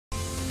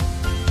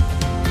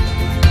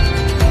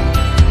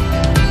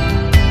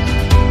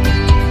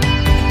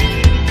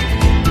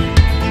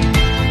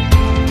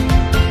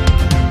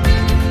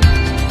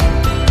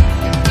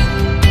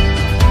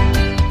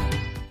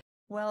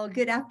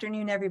good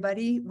afternoon,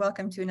 everybody.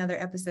 Welcome to another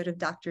episode of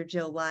Dr.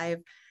 Jill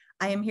Live.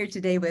 I am here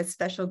today with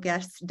special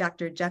guest,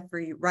 Dr.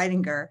 Jeffrey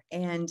Rediger,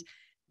 and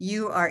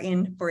you are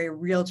in for a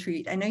real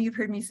treat. I know you've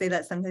heard me say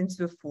that sometimes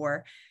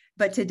before,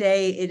 but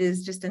today it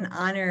is just an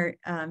honor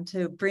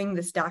to bring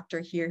this doctor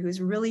here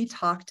who's really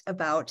talked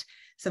about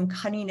some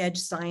cutting edge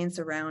science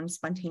around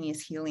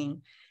spontaneous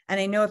healing. And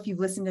I know if you've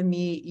listened to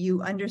me,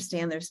 you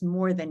understand there's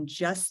more than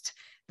just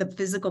the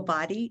physical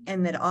body,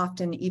 and that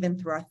often even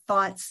through our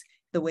thoughts,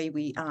 the way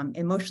we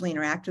emotionally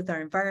interact with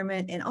our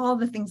environment and all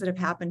the things that have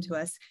happened to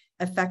us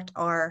affect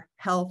our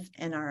health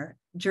and our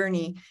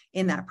journey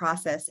in that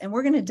process. And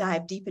we're going to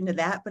dive deep into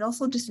that, but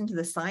also just into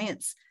the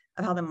science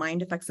of how the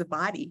mind affects the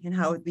body and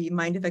how the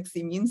mind affects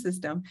the immune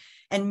system.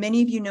 And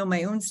many of you know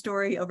my own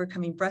story,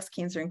 overcoming breast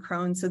cancer and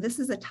Crohn's. So this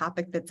is a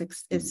topic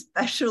that's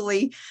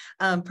especially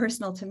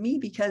personal to me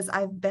because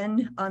I've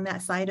been on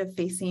that side of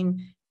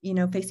facing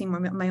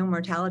my own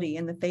mortality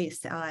in the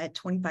face at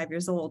 25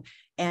 years old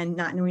and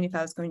not knowing if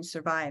I was going to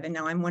survive. And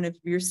now I'm one of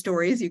your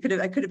stories. I could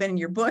have been in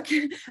your book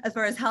as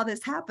far as how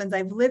this happens.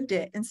 I've lived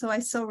it. And so I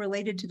so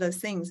related to those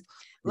things.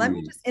 Let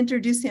me just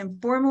introduce him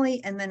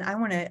formally, and then I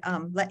want to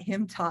let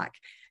him talk.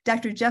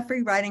 Dr.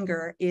 Jeffrey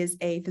Rediger is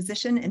a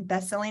physician and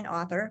best-selling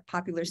author,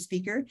 popular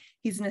speaker.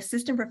 He's an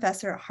assistant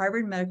professor at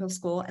Harvard Medical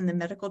School and the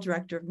medical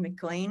director of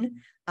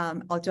McLean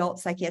Adult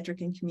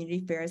Psychiatric and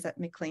Community Affairs at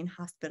McLean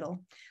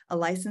Hospital. A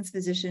licensed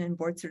physician and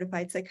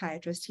board-certified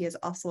psychiatrist, he has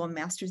also a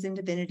master's in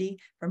divinity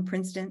from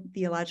Princeton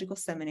Theological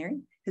Seminary.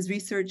 His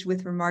research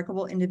with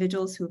remarkable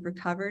individuals who have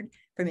recovered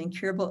from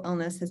incurable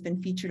illness has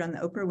been featured on the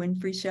Oprah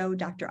Winfrey Show,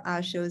 Dr.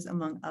 Oz shows,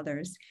 among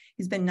others.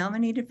 He's been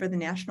nominated for the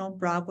National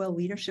Bravo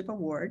Leadership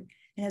Award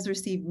and has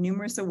received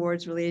numerous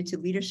awards related to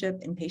leadership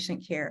and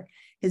patient care.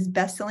 His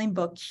best-selling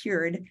book,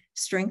 Cured,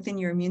 Strengthen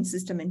Your Immune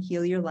System and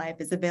Heal Your Life,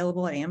 is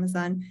available at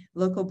Amazon,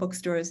 local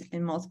bookstores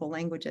in multiple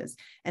languages.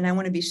 And I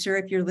want to be sure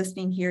if you're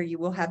listening here, you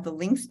will have the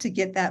links to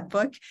get that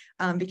book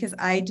because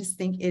I just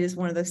think it is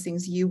one of those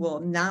things you will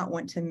not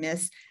want to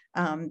miss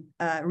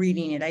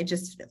reading it. I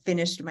just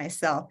finished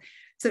myself.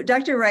 So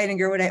Dr.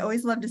 Rediger, what I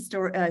always love to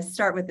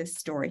start with this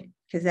story,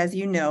 because as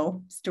you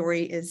know,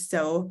 story is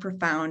so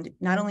profound,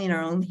 not only in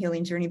our own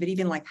healing journey, but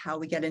even like how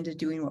we get into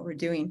doing what we're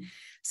doing.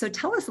 So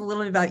tell us a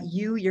little bit about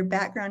you, your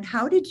background.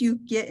 How did you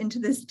get into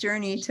this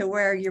journey to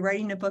where you're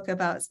writing a book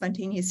about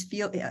spontaneous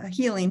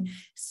healing,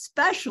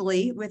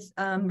 especially with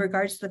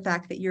regards to the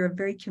fact that you're a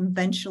very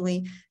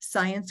conventionally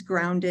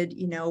science-grounded,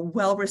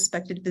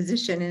 well-respected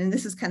physician, and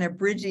this is kind of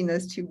bridging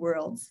those two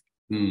worlds.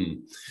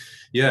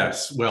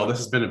 Yes, well, this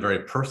has been a very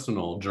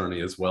personal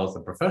journey as well as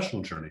a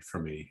professional journey for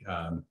me.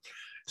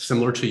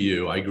 Similar to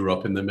you, I grew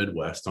up in the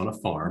Midwest on a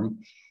farm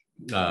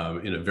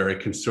in a very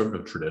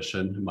conservative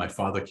tradition. My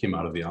father came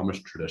out of the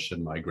Amish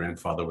tradition. My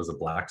grandfather was a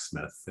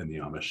blacksmith in the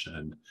Amish,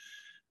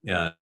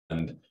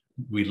 and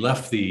we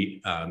left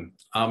the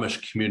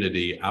Amish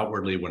community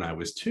outwardly when I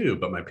was 2,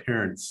 but my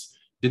parents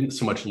didn't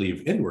so much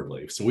leave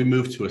inwardly. So we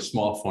moved to a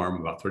small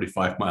farm about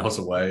 35 miles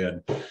away,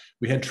 and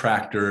we had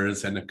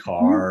tractors and a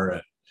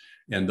car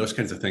and those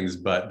kinds of things,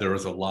 but there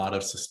was a lot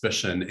of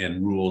suspicion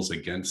and rules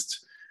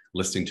against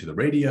listening to the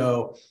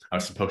radio. I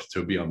was supposed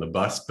to be on the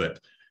bus, but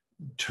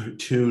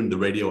tune the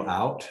radio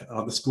out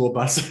on the school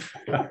bus.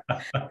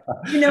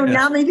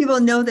 Not many people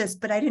know this,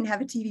 but I didn't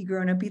have a TV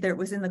growing up either. It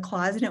was in the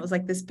closet. It was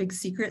like this big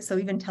secret. So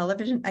even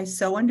television, I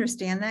so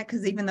understand that,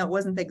 because even though it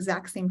wasn't the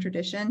exact same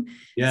tradition.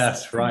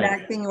 Yes, right.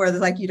 Exact thing where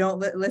there's like, you don't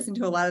listen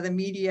to a lot of the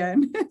media.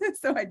 And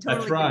so I totally.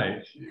 That's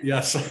right.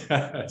 Yes.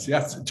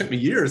 Yes. It took me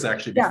years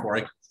actually before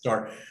I could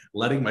start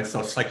letting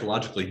myself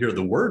psychologically hear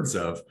the words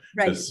of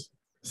this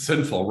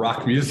sinful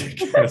rock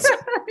music.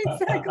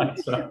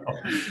 Exactly.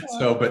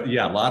 But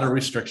yeah, a lot of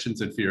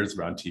restrictions and fears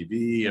around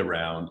TV,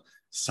 around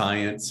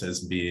science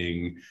as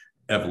being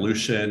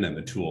evolution and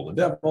the tool of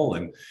the devil.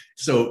 And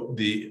so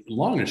the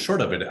long and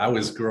short of it, I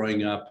was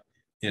growing up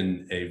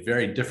in a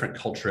very different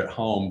culture at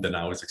home than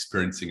I was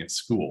experiencing at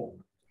school.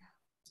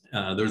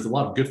 There's a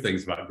lot of good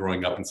things about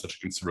growing up in such a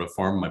conservative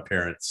farm. My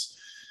parents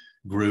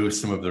grew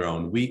some of their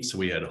own wheat. So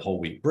we had whole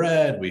wheat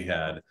bread. We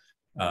had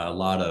a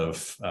lot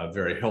of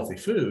very healthy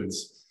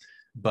foods,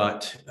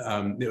 but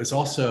it was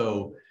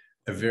also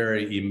a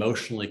very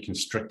emotionally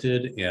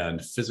constricted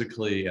and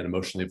physically and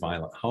emotionally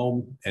violent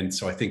home. And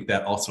so I think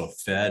that also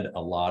fed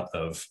a lot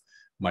of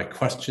my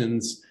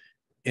questions.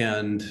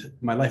 And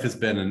my life has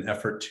been an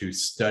effort to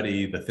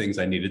study the things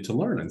I needed to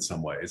learn in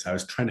some ways. I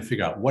was trying to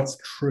figure out what's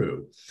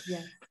true.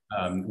 Yeah.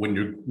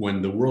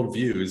 When the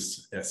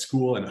worldviews at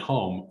school and at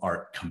home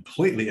are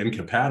completely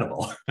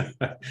incompatible,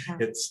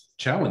 it's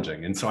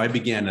challenging. And so I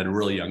began at a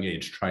really young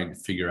age trying to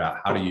figure out,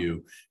 how do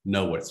you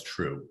know what's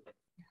true?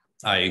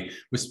 I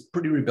was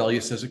pretty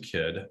rebellious as a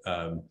kid,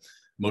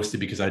 mostly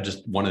because I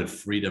just wanted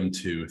freedom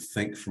to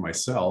think for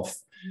myself,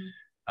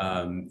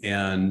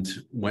 and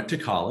went to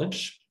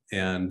college.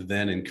 And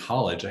then in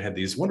college, I had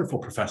these wonderful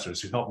professors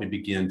who helped me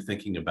begin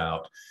thinking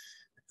about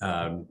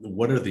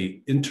what are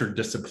the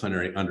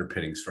interdisciplinary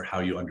underpinnings for how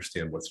you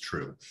understand what's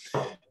true.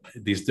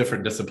 these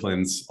different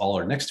disciplines all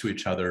are next to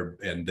each other,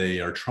 and they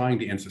are trying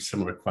to answer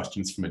similar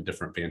questions from a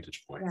different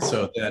vantage point. Yeah.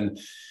 So then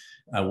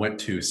I went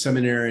to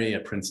seminary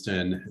at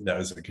Princeton. That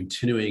was a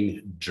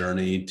continuing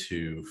journey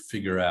to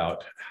figure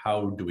out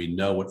how do we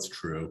know what's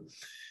true,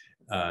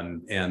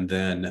 and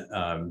then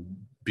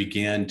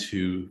began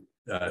to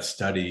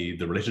study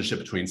the relationship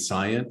between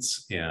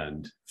science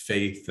and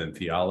faith and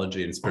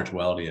theology and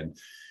spirituality,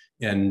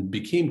 and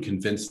became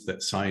convinced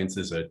that science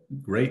is a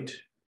great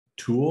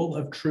tool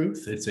of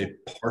truth. It's a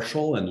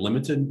partial and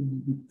limited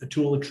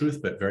tool of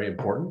truth, but very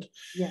important.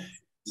 Yes.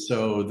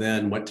 So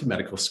then went to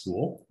medical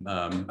school.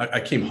 I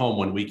came home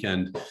one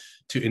weekend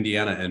to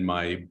Indiana, and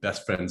my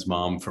best friend's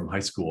mom from high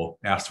school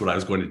asked what I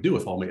was going to do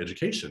with all my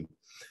education.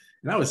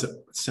 And I was at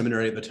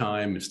seminary at the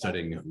time,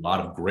 studying a lot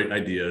of great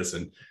ideas.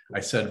 And I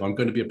said, well, I'm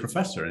going to be a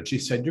professor. And she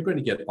said, you're going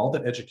to get all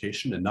that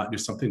education and not do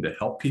something to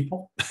help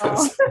people?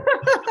 Oh.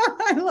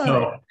 I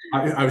love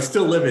it. I was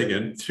still living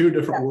in two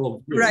different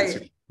worldviews.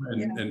 Right.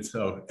 And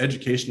so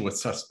education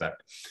was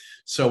suspect.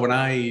 So when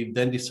I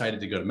then decided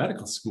to go to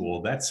medical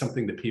school, that's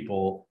something that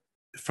people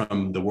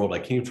from the world I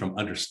came from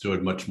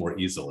understood much more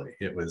easily.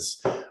 It was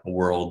a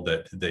world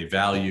that they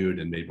valued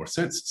and made more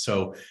sense.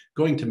 So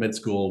going to med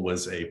school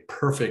was a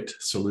perfect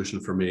solution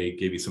for me.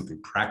 Gave me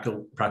something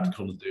practical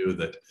to do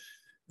that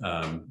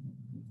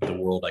the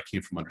world I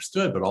came from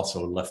understood, but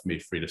also left me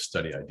free to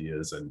study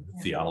ideas and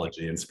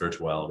theology and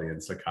spirituality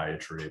and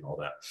psychiatry and all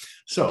that.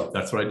 So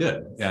that's what I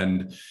did.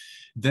 And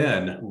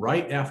then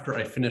right after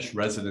I finished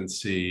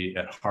residency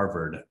at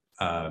Harvard,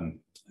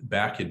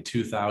 back in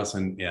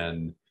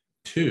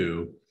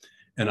 2002,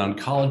 an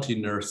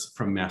oncology nurse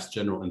from Mass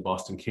General in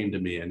Boston came to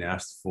me and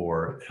asked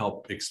for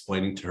help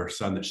explaining to her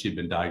son that she'd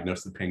been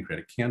diagnosed with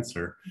pancreatic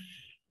cancer.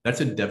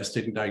 That's a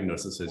devastating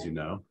diagnosis, as you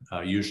know.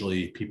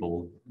 Usually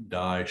people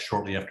die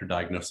shortly after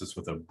diagnosis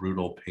with a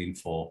brutal,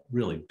 painful,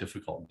 really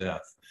difficult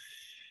death.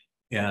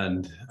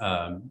 And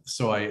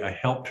so I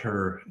helped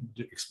her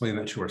explain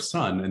that to her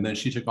son, and then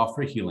she took off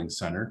for a healing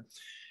center.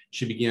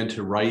 She began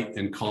to write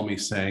and call me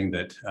saying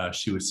that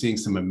she was seeing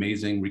some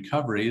amazing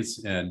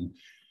recoveries, and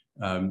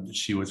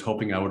she was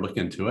hoping I would look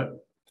into it.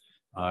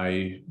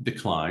 I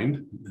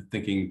declined,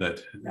 thinking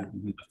that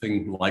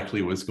nothing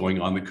likely was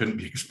going on that couldn't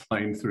be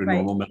explained through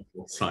normal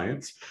medical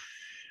science.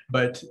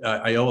 But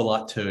I owe a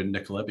lot to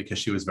Nicola because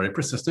she was very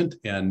persistent,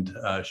 and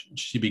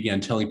she began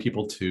telling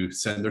people to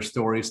send their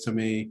stories to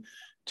me,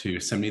 to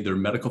send me their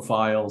medical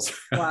files.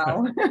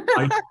 Wow.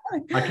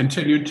 I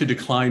continued to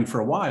decline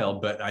for a while,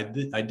 but I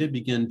did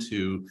begin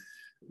to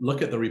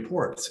look at the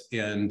reports.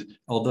 And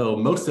although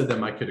most of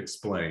them I could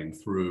explain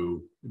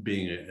through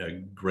being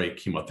a great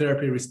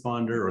chemotherapy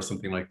responder or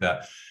something like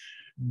that,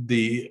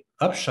 the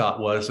upshot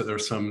was that there were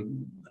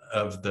some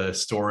of the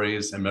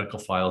stories and medical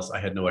files I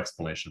had no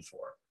explanation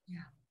for. Yeah.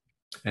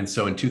 And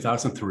so in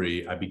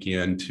 2003, I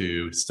began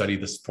to study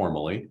this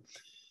formally.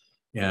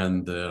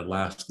 And the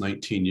last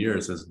 19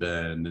 years has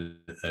been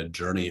a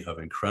journey of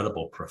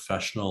incredible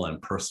professional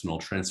and personal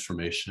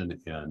transformation,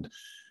 and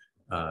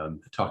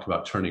talk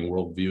about turning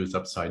worldviews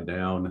upside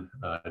down.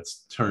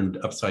 It's turned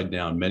upside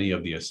down many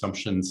of the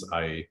assumptions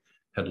I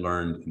had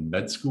learned in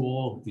med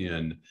school,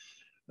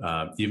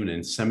 even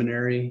in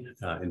seminary,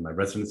 in my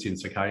residency in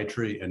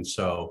psychiatry. And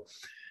so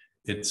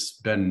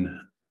it's been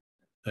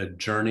a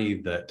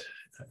journey that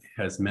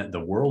has meant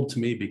the world to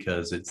me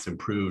because it's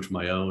improved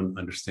my own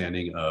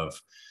understanding of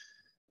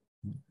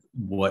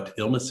what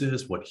illness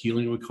is, what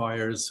healing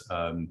requires,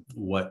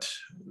 what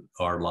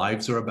our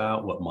lives are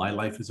about, what my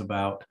life is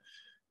about.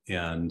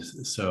 And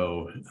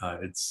so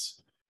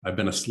I've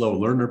been a slow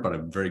learner, but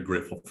I'm very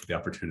grateful for the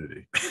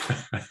opportunity.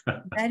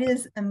 That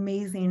is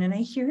amazing. And I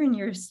hear in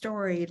your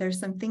story, there's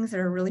some things that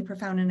are really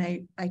profound.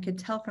 And I could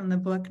tell from the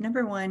book,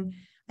 number one,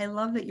 I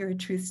love that you're a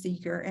truth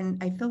seeker.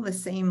 And I feel the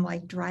same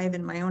like drive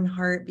in my own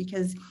heart,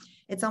 because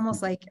it's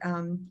almost like,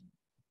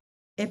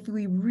 if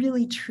we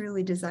really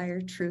truly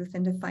desire truth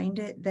and to find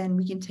it, then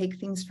we can take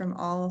things from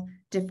all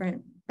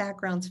different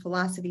backgrounds,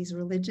 philosophies,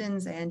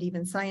 religions, and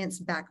even science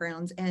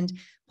backgrounds and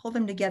pull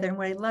them together. And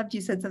what I loved,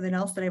 you said something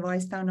else that I've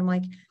always found. I'm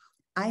like,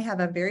 I have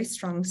a very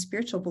strong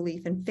spiritual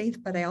belief and faith,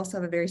 but I also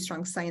have a very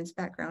strong science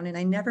background. And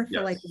I never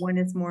feel like one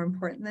is more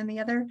important than the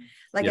other.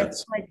 Like, I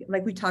feel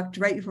like we talked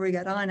right before we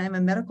got on, I'm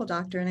a medical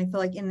doctor. And I feel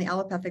like in the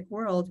allopathic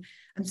world,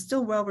 I'm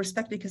still well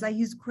respected because I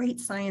use great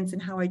science in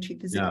how I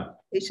treat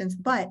patients,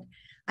 but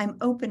I'm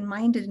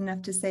open-minded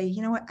enough to say,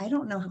 you know what, I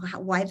don't know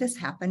why this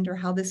happened or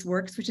how this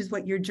works, which is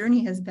what your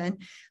journey has been,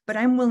 but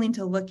I'm willing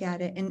to look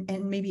at it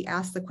and maybe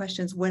ask the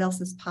questions, what else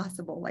is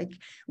possible? Like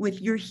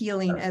with your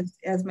healing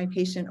as my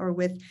patient, or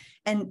with,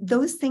 and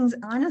those things,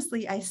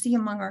 honestly, I see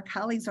among our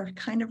colleagues are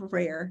kind of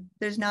rare.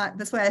 There's not,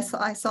 that's why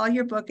I saw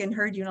your book and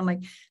heard you, and I'm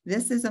like,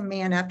 this is a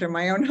man after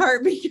my own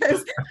heart,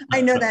 because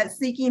I know that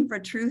seeking for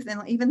truth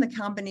and even the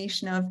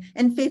combination of,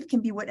 and faith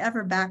can be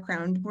whatever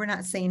background. We're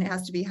not saying it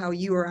has to be how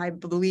you or I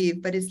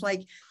believe, but it's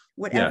like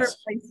whatever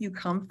place you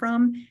come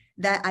from,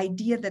 that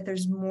idea that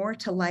there's more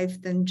to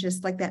life than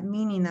just like that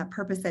meaning, that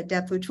purpose, that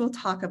depth, which we'll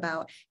talk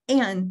about,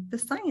 and the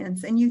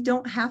science. And you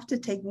don't have to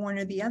take one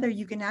or the other.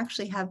 You can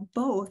actually have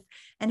both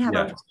and have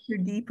a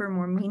deeper,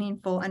 more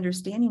meaningful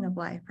understanding of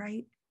life,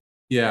 right?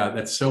 Yeah,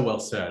 that's so well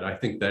said. I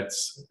think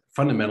that's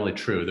fundamentally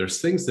true. There's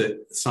things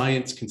that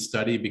science can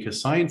study because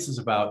science is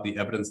about the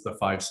evidence of the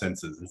five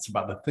senses. It's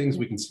about the things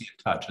we can see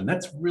and touch. And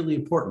that's really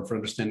important for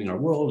understanding our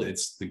world.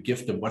 It's the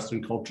gift of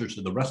Western culture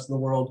to the rest of the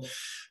world.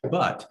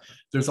 But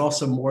there's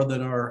also more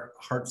than our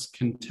hearts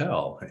can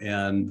tell.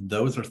 And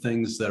those are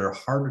things that are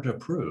harder to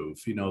prove.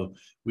 You know,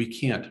 we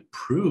can't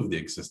prove the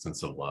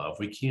existence of love.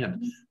 We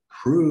can't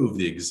prove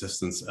the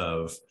existence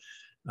of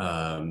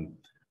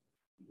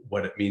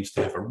what it means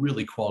to have a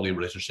really quality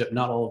relationship.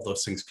 Not all of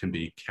those things can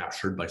be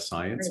captured by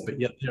science, but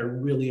yet they're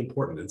really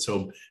important. And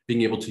so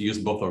being able to use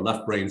both our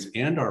left brains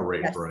and our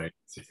right brains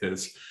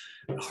is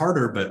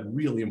harder, but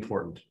really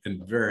important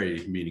and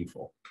very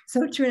meaningful.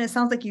 So true. And it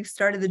sounds like you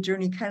started the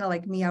journey kind of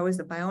like me. I was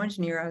a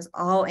bioengineer. I was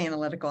all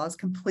analytical. I was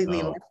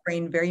completely left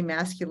brain, very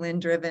masculine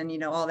driven, you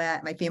know, all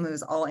that. My family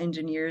was all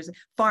engineers,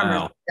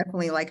 farmers,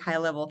 definitely like high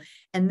level.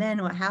 And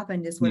then what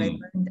happened is what I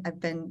learned,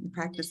 I've been in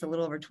practice a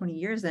little over 20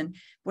 years. And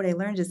what I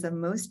learned is the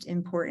most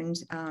important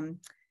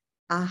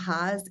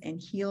ahas and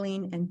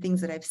healing and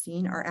things that I've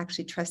seen are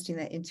actually trusting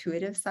that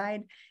intuitive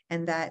side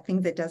and that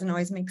thing that doesn't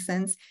always make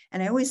sense.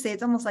 And I always say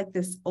it's almost like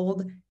this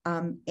old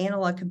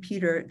analog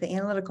computer. The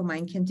analytical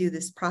mind can do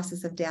this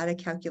process of data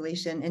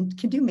calculation and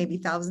can do maybe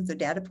thousands of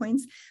data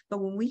points. But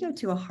when we go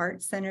to a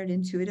heart-centered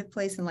intuitive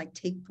place and like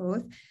take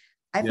both,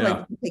 I feel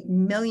like we take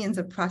millions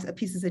of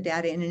pieces of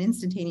data in an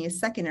instantaneous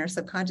second. Our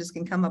subconscious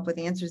can come up with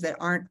answers that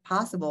aren't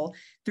possible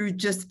through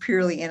just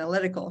purely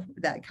analytical.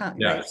 Right?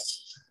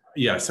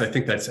 Yes, I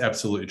think that's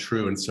absolutely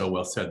true and so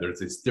well said. There's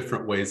these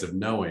different ways of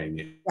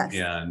knowing,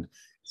 and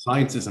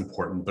science is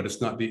important, but it's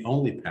not the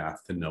only path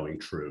to knowing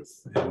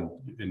truth. And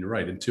you're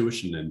right,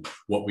 intuition and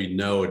what we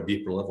know at a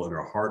deeper level in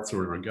our hearts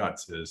or in our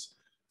guts is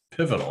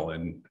pivotal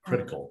and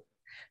critical.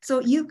 So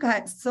you've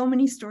got so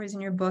many stories in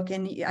your book,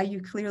 and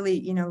you clearly,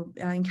 you know,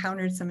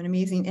 encountered some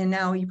amazing, and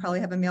now you probably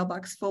have a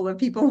mailbox full of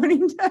people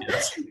wanting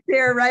to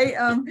share, right?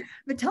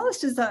 But tell us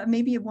just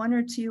maybe one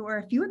or two or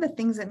a few of the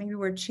things that maybe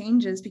were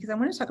changes, because I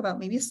want to talk about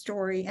maybe a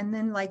story, and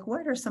then like,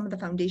 what are some of the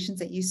foundations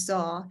that you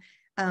saw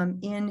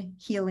in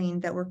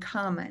healing that were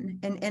common?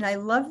 And I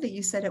love that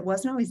you said it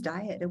wasn't always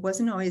diet. It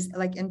wasn't always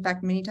like, in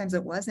fact, many times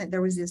it wasn't.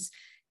 There was this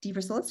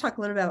deeper. So let's talk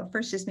a little about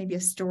first, just maybe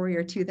a story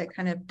or two that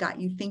kind of got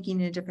you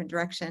thinking in a different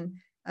direction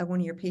of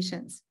one of your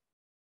patients.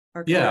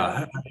 I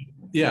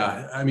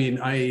mean,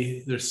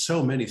 there's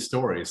so many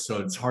stories, so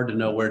it's hard to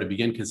know where to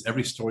begin because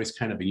every story is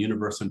kind of a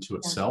universe unto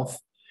itself.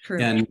 True.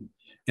 And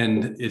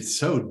it's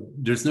so,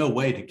 there's no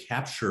way to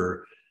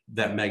capture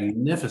that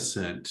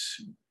magnificent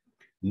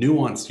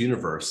nuanced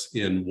universe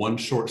in one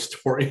short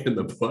story in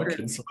the book.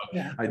 And so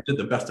I did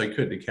the best I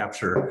could to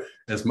capture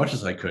as much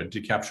as I could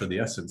to capture the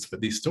essence,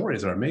 but these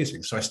stories are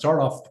amazing. So I start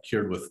off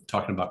cured with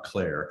talking about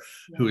Claire,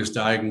 who was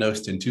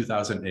diagnosed in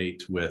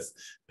 2008 with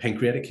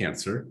pancreatic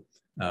cancer,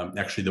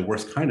 actually the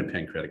worst kind of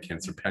pancreatic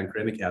cancer,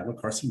 pancreatic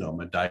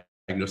adenocarcinoma,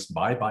 diagnosed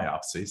by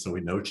biopsy. So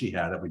we know she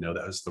had it. We know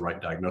that was the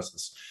right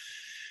diagnosis.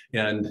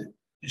 And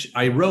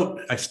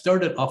I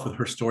started off with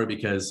her story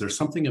because there's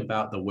something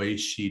about the way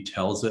she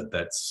tells it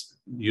that's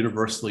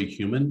universally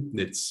human.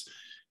 It's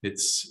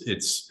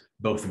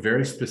both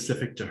very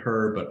specific to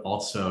her, but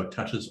also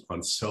touches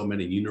on so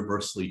many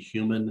universally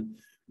human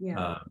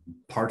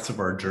parts of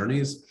our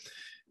journeys.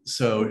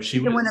 So she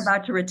was the one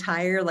about to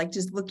retire, like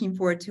just looking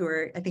forward to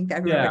her. I think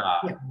that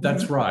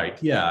that's right.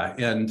 Yeah.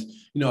 And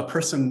you know, a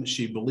person,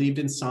 she believed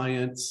in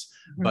science,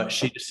 but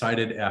she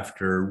decided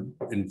after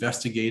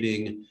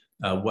investigating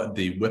what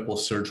the Whipple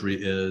surgery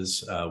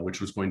is, which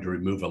was going to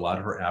remove a lot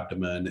of her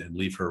abdomen and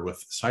leave her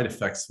with side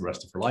effects the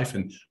rest of her life,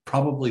 and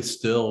probably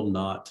still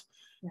not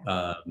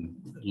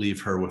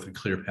leave her with a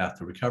clear path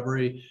to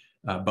recovery,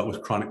 but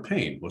with chronic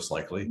pain, most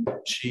likely.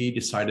 She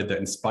decided that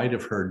in spite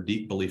of her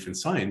deep belief in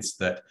science,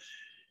 that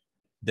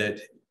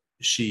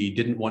she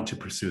didn't want to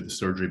pursue the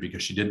surgery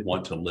because she didn't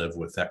want to live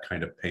with that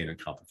kind of pain and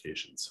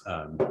complications.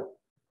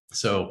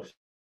 So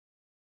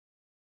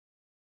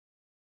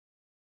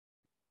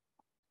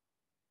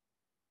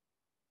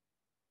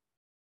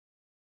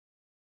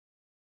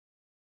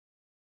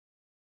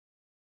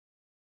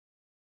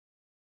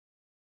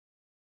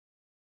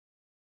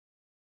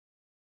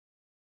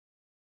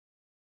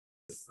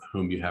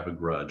whom you have a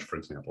grudge, for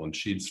example, and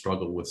she'd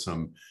struggled with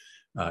some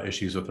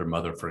issues with her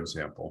mother, for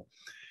example.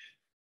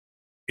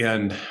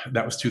 And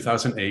that was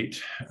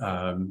 2008.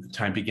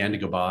 Time began to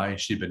go by.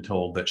 She'd been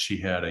told that she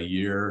had a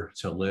year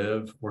to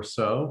live or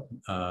so.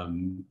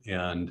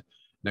 And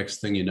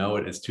next thing you know,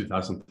 it's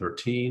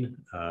 2013.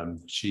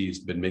 She's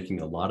been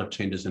making a lot of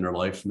changes in her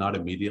life, not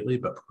immediately,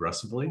 but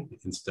progressively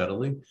and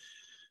steadily.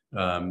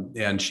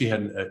 And she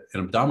had an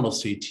abdominal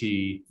CT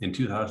in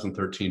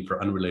 2013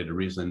 for unrelated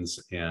reasons,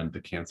 and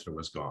the cancer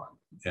was gone.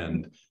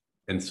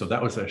 And so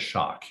that was a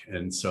shock.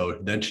 And so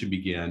then she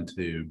began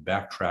to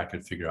backtrack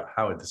and figure out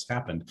how had this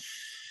happened.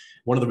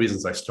 one of the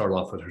reasons I started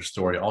off with her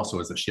story also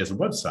is that she has a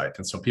website.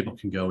 And so people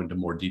can go into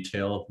more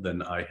detail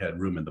than I had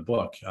room in the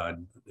book.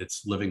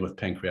 It's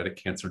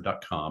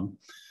livingwithpancreaticcancer.com.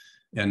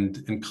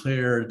 And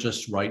Claire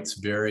just writes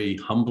very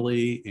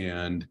humbly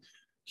and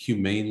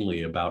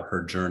humanely about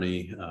her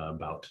journey,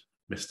 about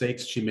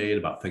mistakes she made,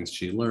 about things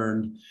she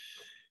learned.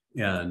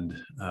 And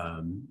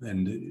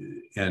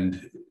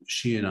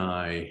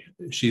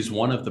she's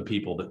one of the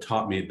people that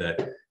taught me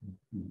that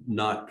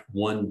not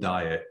one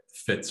diet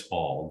fits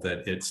all,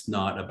 that it's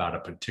not about a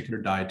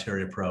particular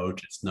dietary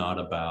approach. It's not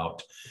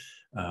about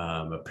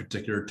a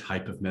particular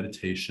type of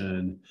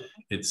meditation.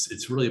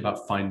 It's really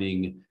about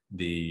finding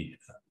the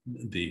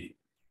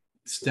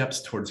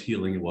steps towards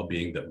healing and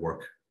well-being that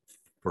work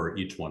for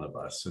each one of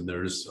us. And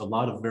there's a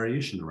lot of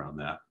variation around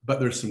that, but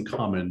there's some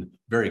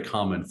very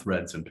common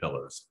threads and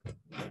pillars.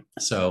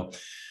 So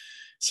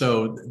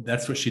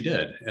that's what she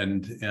did.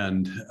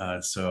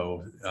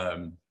 So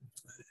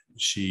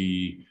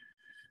she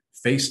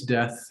faced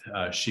death.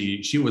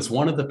 She was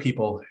one of the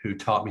people who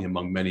taught me,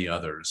 among many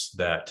others,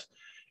 that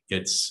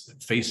it's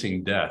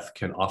facing death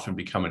can often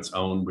become its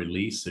own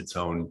release, its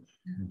own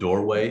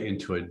doorway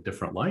into a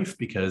different life,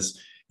 because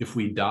if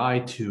we die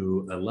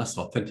to a less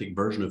authentic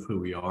version of who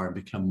we are and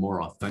become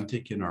more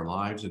authentic in our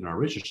lives and our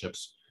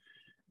relationships,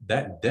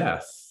 that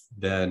death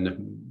then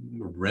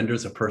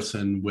renders a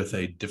person with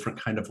a different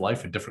kind of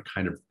life, a different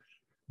kind of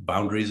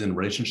boundaries in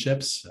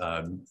relationships,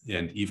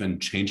 and even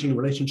changing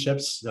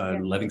relationships,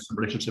 letting some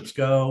relationships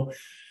go,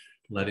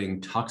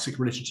 letting toxic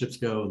relationships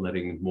go,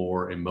 letting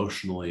more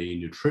emotionally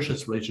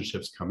nutritious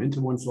relationships come into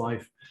one's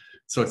life.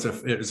 So it's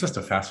just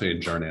a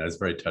fascinating journey. I was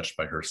very touched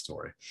by her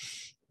story.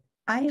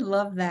 I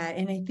love that.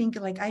 And I think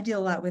I deal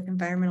a lot with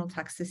environmental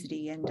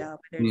toxicity and whether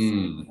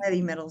it's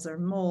heavy metals or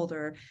mold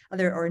or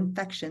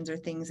infections or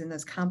things in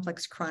those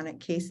complex chronic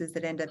cases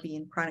that end up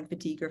being chronic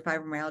fatigue or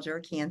fibromyalgia or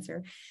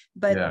cancer.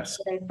 But yes,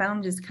 what I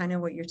found is kind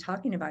of what you're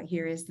talking about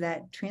here is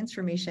that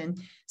transformation.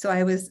 So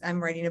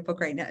I'm writing a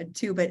book right now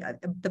too, but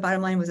the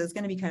bottom line was it's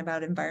going to be kind of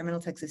about environmental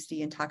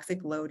toxicity and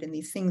toxic load and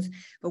these things.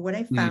 But what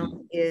I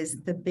found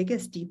is the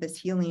biggest, deepest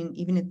healing,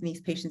 even in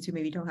these patients who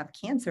maybe don't have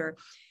cancer,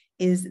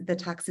 is the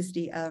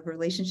toxicity of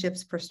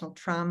relationships, personal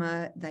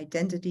trauma, the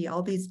identity,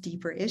 all these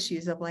deeper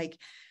issues of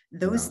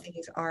those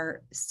things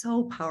are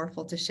so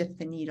powerful to shift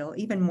the needle,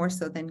 even more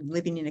so than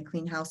living in a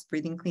clean house,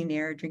 breathing clean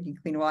air, drinking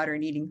clean water,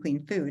 and eating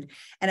clean food.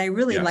 And I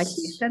really like that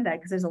you said that,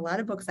 because there's a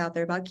lot of books out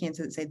there about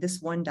cancer that say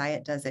this one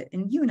diet does it.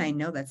 And you and I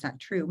know that's not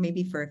true.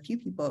 Maybe for a few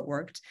people it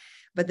worked,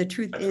 but the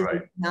truth is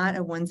it's not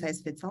a one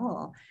size fits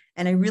all.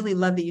 And I really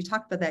love that you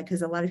talked about that,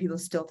 because a lot of people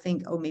still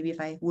think, oh, maybe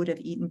if I would have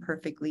eaten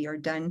perfectly or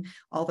done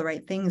all the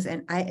right things.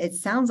 And it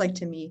sounds like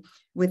to me,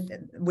 with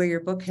where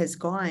your book has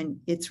gone,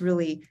 it's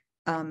really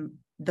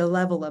the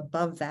level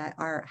above that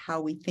are how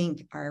we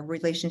think, our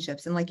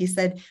relationships. And like you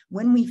said,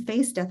 when we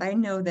face death, I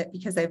know that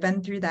because I've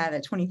been through that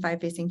at 25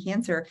 facing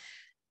cancer,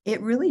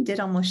 it really did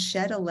almost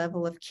shed a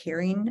level of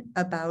caring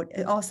about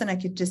it. All of a sudden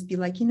I could just be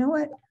like, you know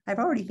what? I've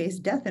already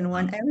faced death in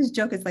one. I always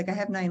joke, it's like I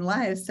have 9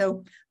 lives.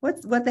 So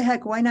what the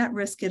heck? Why not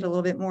risk it a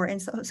little bit more?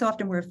 And so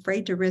often we're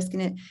afraid to risk,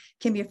 and it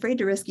can be afraid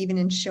to risk even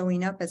in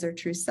showing up as our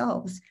true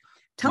selves.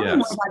 Tell me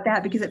more about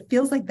that, because it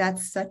feels like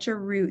that's such a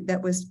root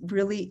that was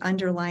really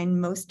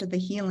underlying most of the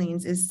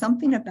healings, is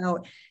something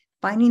about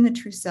finding the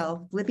true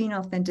self, living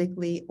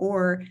authentically,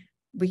 or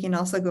we can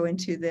also go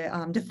into the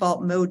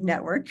default mode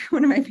network,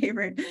 one of my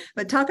favorite,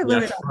 but talk a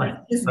little bit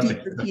about this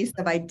deeper piece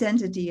of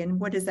identity and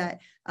what is that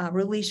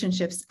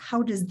relationships,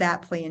 how does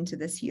that play into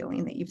this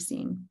healing that you've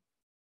seen?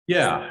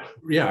 Yeah.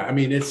 I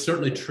mean, it's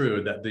certainly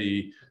true that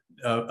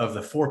of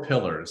the 4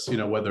 pillars,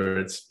 whether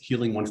it's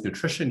healing one's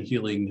nutrition,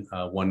 healing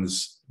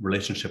one's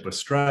relationship with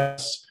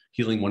stress,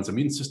 healing one's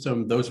immune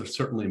system, those are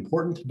certainly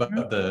important.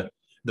 But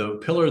the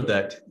pillar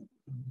that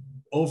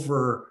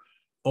over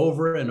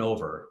and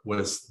over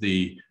was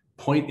the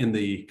point in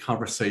the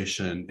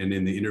conversation and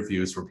in the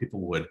interviews where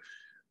people would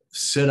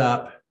sit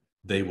up,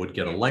 they would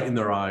get a light in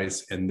their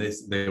eyes, and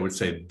they would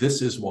say,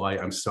 this is why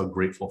I'm so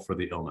grateful for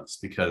the illness,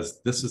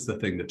 because this is the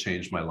thing that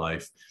changed my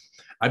life.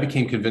 I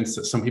became convinced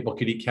that some people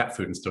could eat cat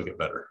food and still get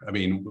better. I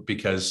mean,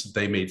 because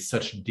they made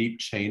such deep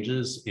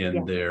changes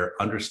in their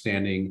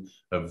understanding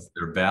of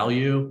their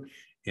value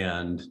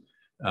and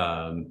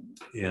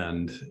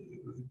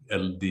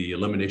the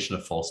elimination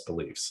of false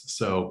beliefs.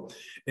 So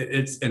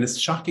it's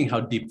shocking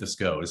how deep this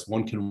goes.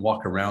 One can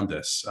walk around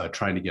this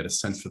trying to get a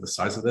sense for the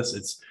size of this.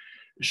 It's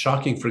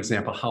shocking, for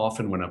example, how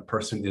often when a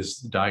person is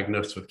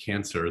diagnosed with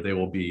cancer, they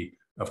will be,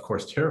 of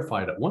course,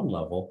 terrified at one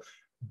level,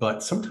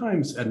 but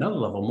sometimes at another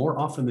level, more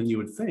often than you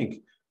would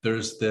think,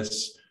 there's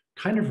this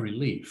kind of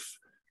relief,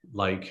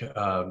 like,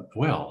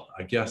 well,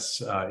 I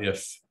guess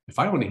if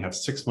I only have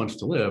 6 months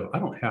to live, I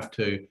don't have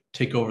to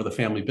take over the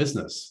family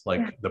business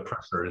like the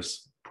pressure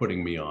is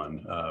putting me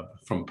on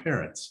from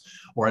parents,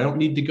 or I don't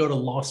need to go to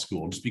law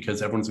school just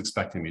because everyone's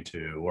expecting me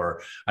to,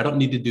 or I don't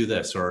need to do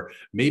this, or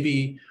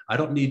maybe I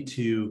don't need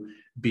to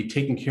be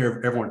taking care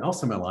of everyone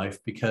else in my life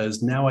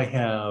because now I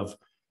have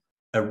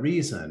a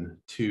reason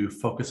to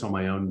focus on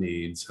my own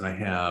needs, and I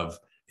have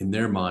in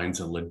their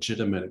minds, a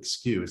legitimate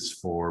excuse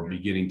for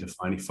beginning to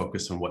finally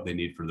focus on what they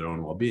need for their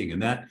own well-being.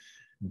 And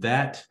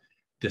that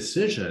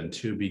decision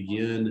to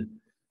begin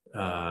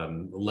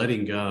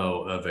letting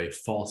go of a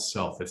false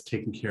self that's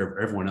taking care of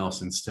everyone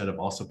else instead of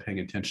also paying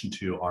attention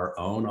to our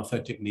own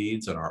authentic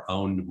needs and our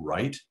own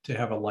right to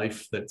have a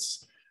life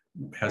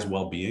has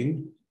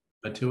well-being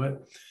to it.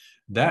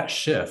 That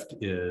shift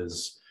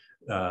is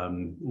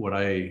what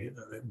I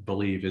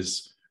believe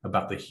is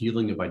about the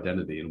healing of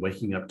identity and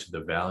waking up to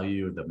the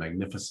value, the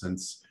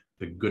magnificence,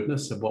 the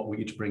goodness of what we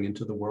each bring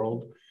into the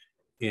world,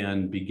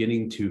 and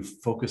beginning to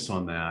focus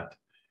on that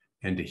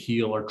and to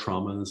heal our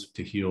traumas,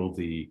 to heal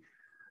the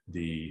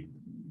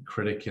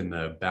critic in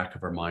the back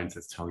of our minds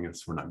that's telling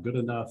us we're not good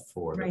enough,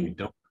 or that we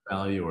don't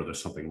value, or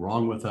there's something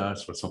wrong with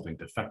us, or something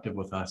defective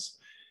with us.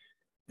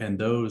 And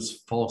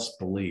those false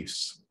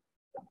beliefs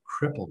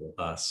cripple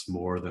us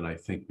more than I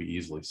think we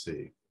easily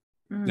see,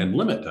 and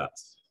limit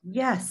us.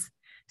 Yes.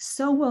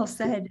 So well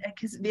said.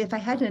 Because if I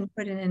had to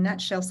put in a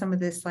nutshell some of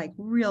this like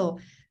real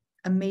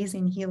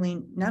amazing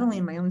healing, not only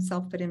in my own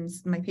self, but in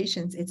my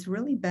patients, it's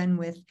really been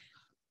with,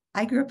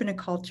 I grew up in a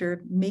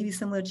culture, maybe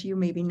similar to you,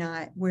 maybe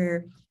not,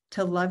 where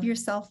to love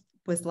yourself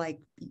was like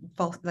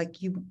false, like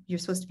you're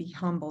supposed to be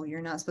humble.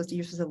 You're supposed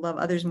to love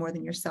others more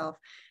than yourself,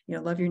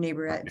 love your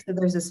neighbor. So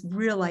there's this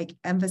real like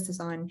emphasis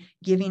on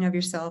giving of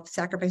yourself,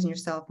 sacrificing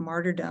yourself,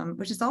 martyrdom,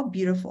 which is all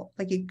beautiful.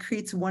 Like it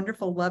creates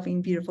wonderful,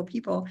 loving, beautiful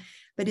people.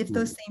 But if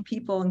those same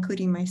people,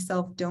 including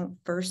myself, don't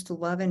first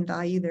love and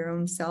value their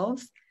own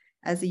selves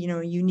as a,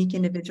 unique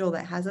individual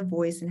that has a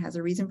voice and has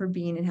a reason for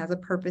being and has a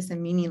purpose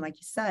and meaning, like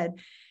you said,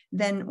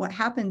 then what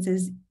happens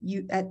is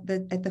you at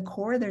the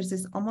core, there's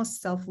this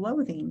almost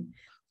self-loathing.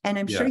 And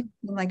I'm sure,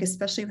 like,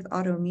 especially with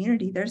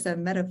autoimmunity, there's a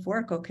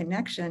metaphorical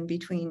connection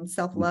between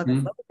self-love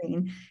and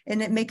loathing.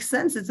 And it makes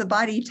sense. It's the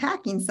body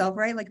attacking self,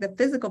 right? Like the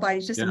physical body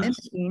is just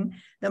mimicking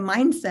the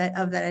mindset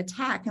of that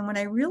attack. And when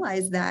I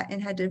realized that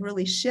and had to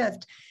really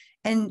shift,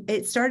 and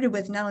it started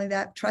with not only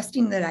that,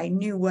 trusting that I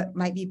knew what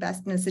might be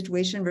best in a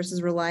situation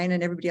versus relying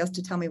on everybody else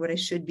to tell me what I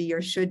should be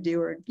or should do,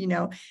 or,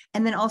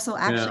 and then also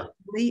actually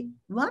really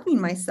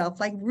loving myself,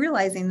 like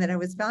realizing that I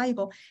was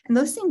valuable. And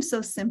those seem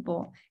so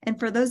simple. And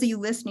for those of you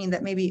listening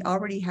that maybe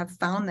already have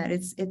found that,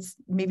 it's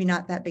maybe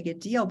not that big a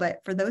deal, but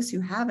for those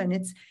who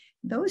haven't,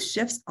 those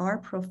shifts are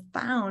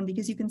profound,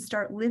 because you can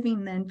start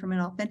living then from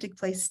an authentic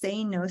place,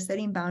 saying no,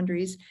 setting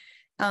boundaries.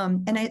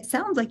 And it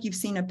sounds like you've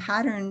seen a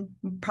pattern,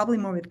 probably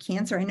more with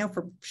cancer. I know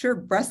for sure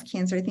breast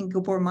cancer, I think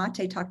Gabor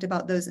Mate talked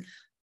about those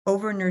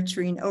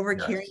over-nurturing,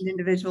 over-caring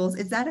individuals.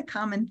 Is that a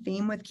common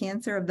theme with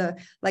cancer, of the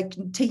like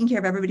taking care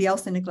of everybody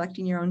else and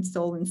neglecting your own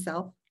soul and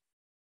self?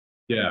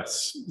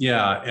 Yes.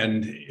 Yeah.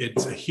 And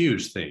it's a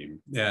huge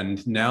theme.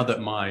 And now that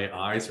my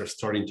eyes are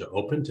starting to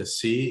open to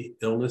see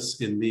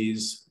illness in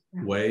these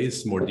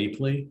ways more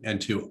deeply,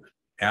 and to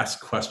ask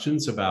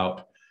questions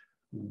about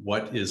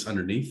what is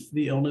underneath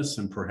the illness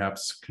and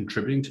perhaps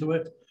contributing to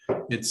it,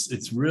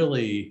 it's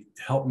really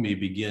helped me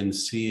begin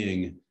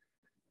seeing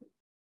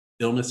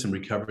illness and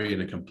recovery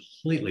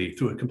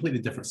through a completely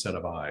different set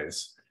of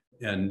eyes.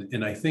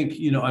 And I think,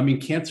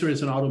 cancer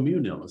is an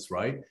autoimmune illness,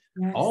 right?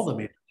 Yes. All the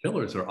major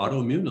killers are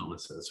autoimmune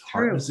illnesses: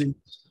 heart disease,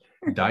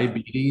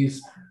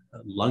 diabetes,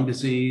 lung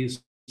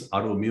disease,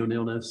 autoimmune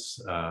illness,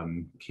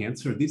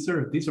 cancer. These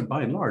are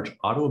by and large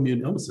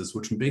autoimmune illnesses,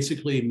 which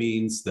basically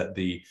means that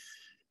the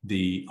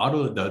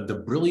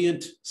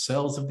brilliant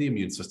cells of the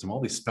immune system,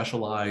 all these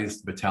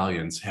specialized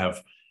battalions,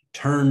 have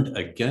turned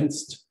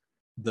against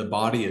the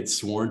body it's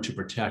sworn to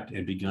protect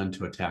and begun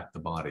to attack the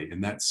body.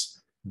 And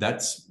that's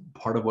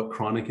part of what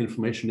chronic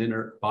inflammation in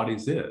our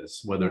bodies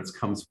is, whether it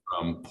comes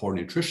from poor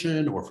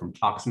nutrition, or from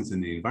toxins in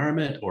the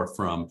environment, or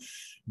from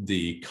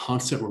the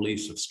constant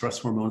release of stress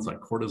hormones like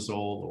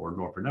cortisol or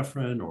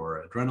norepinephrine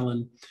or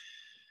adrenaline.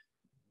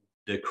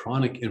 The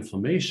chronic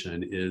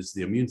inflammation is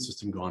the immune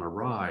system gone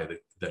awry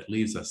that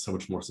leaves us so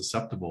much more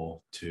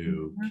susceptible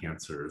to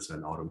cancers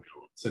and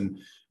autoimmune.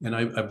 And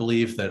I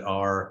believe that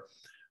our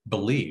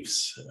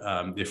beliefs,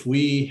 if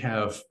we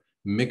have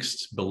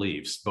mixed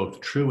beliefs,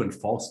 both true and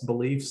false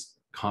beliefs,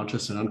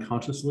 conscious and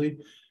unconsciously,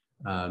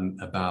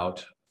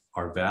 about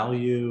our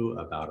value,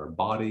 about our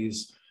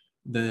bodies,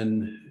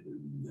 then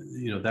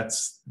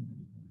that's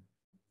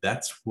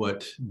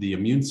what the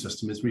immune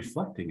system is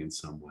reflecting in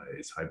some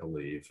ways, I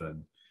believe.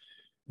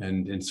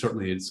 And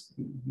certainly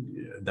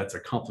that's a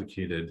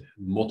complicated,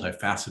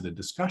 multifaceted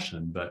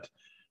discussion, but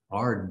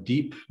our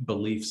deep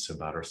beliefs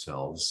about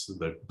ourselves,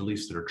 the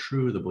beliefs that are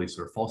true, the beliefs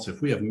that are false,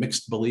 if we have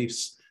mixed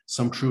beliefs,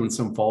 some true and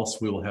some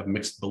false, we will have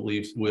mixed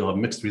beliefs, we'll have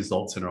mixed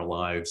results in our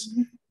lives,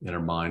 in our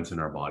minds, in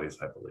our bodies,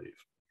 I believe.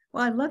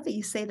 Well, I love that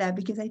you say that,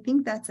 because I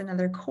think that's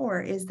another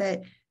core, is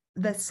that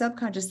the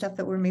subconscious stuff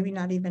that we're maybe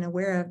not even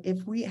aware of,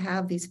 if we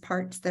have these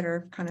parts that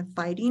are kind of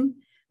fighting,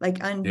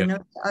 like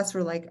unbeknownst to us,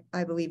 we're like,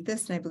 I believe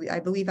this, and I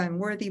believe I'm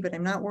worthy, but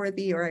I'm not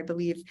worthy, or I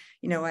believe,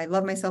 I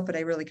love myself, but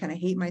I really kind of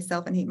hate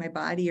myself and hate my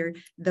body, or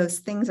those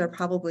things are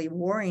probably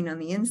warring on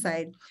the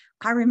inside.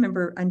 I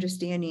remember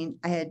understanding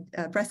I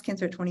had breast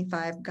cancer at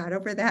 25, got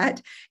over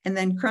that, and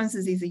then Crohn's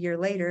disease a year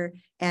later,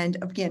 and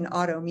again,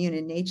 autoimmune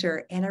in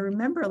nature. And I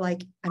remember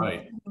like,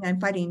 I'm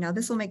fighting. Now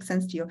this will make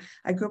sense to you.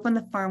 I grew up on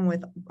the farm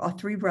with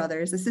 3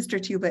 brothers, a sister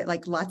too, but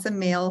like lots of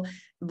male,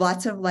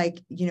 lots of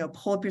like,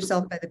 pull up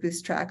yourself by the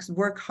bootstraps,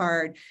 work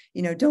hard,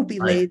 don't be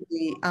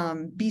lazy,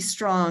 be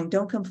strong,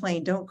 don't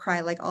complain, don't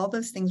cry. Like all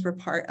those things were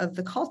part of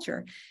the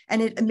culture.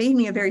 And it made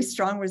me a very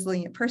strong,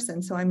 resilient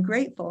person. So I'm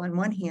grateful on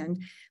one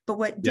hand. But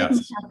what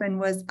didn't happen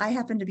was I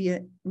happen to be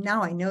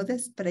now I know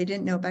this, but I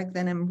didn't know back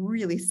then I'm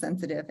really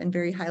sensitive and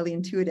very highly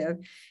intuitive.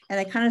 And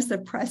I kind of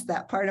suppressed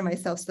that part of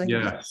myself so I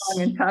could be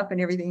strong and tough and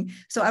everything.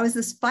 So I was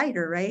this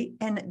fighter, right?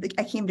 And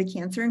I came to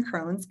cancer and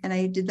Crohn's and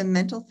I did the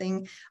mental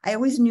thing. I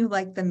always knew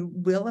like the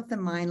will of the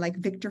mind, like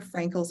Viktor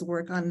Frankl's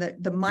work on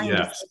the mind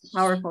is so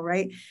powerful,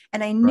 right?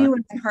 And I knew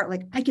in my heart,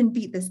 like, I can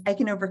beat this, I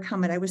can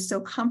overcome it. I was so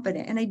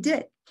confident and I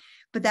did.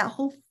 But that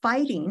whole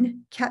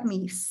fighting kept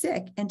me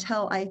sick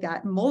until I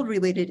got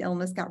mold-related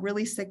illness, got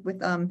really sick with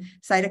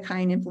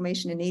cytokine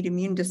inflammation, innate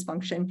immune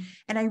dysfunction.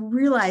 And I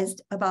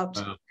realized about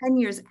 10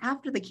 years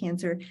after the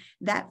cancer,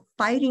 that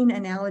fighting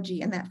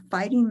analogy and that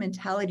fighting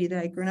mentality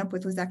that I'd grown up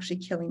with was actually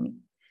killing me.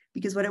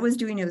 Because what it was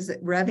doing, it was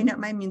revving up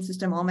my immune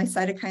system. All my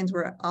cytokines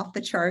were off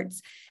the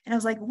charts. And I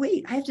was like,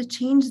 wait, I have to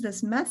change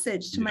this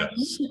message to my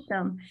immune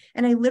system.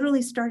 And I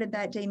literally started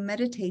that day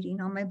meditating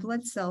on my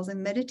blood cells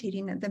and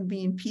meditating at them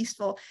being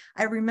peaceful.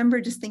 I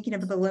remember just thinking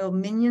of the little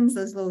minions,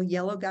 those little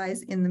yellow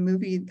guys in the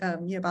movie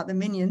about the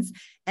Minions.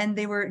 And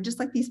they were just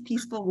like these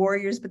peaceful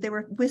warriors, but they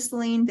were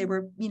whistling. They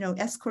were,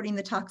 escorting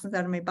the toxins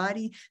out of my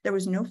body. There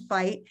was no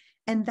fight.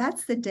 And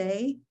that's the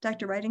day,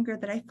 Dr.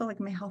 Rediger, that I felt like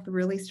my health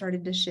really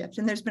started to shift.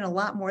 And there's been a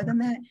lot more than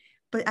that.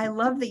 But I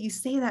love that you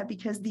say that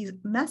because these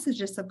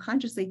messages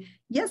subconsciously,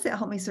 yes, it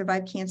helped me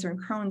survive cancer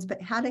and Crohn's, but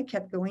had I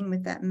kept going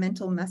with that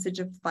mental message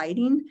of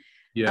fighting,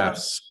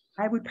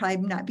 I would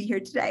probably not be here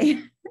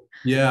today.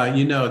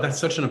 Yeah, that's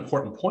such an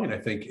important point, I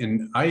think.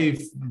 And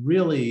I've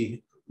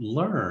really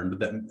learned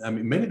that,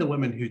 many of the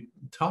women who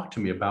talk to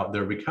me about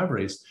their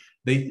recoveries,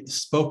 they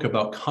spoke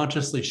about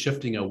consciously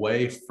shifting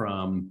away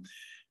from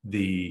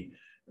the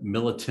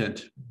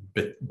militant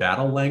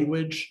battle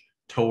language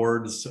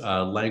towards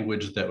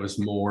language that was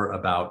more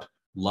about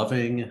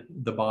loving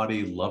the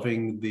body,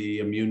 loving the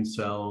immune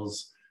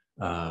cells,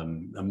 a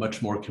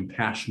much more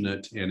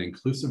compassionate and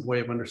inclusive way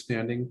of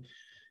understanding.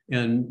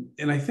 And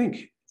I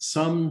think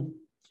some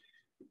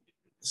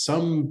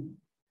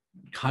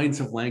kinds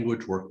of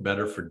language work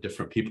better for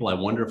different people. I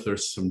wonder if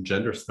there's some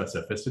gender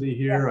specificity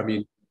here. I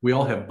mean, we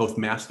all have both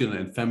masculine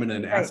and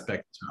feminine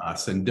aspects to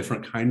us and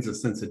different kinds of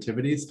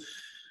sensitivities.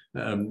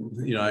 I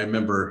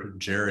remember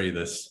Jerry,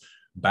 this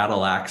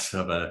battle axe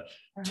of a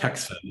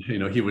Texan.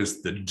 He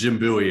was the Jim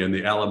Bowie in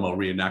the Alamo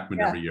reenactment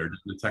every year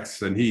in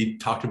Texas, and he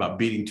talked about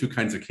beating 2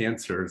 kinds of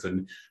cancers,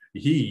 and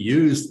he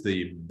used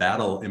the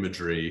battle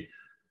imagery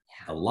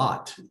a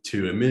lot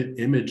to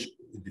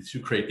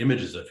create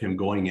images of him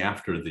going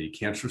after the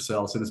cancer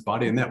cells in his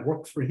body, and that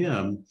worked for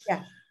him.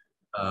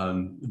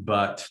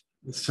 But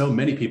so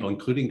many people,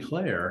 including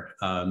Claire,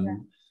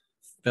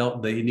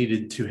 felt they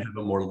needed to have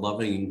a more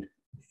loving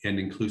and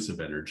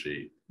inclusive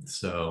energy.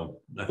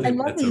 So I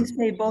love that you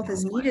say both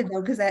is needed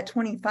though, because at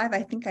 25,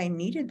 I think I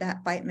needed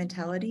that fight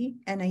mentality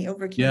and I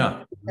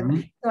overcame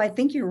it. So I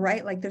think you're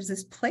right. Like there's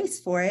this place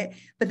for it,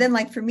 but then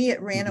like for me,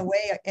 it ran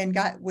away and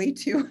got way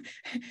too,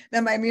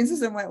 then my immune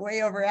system went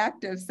way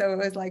overactive. So it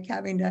was like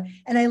having to,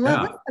 and I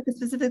love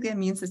specifically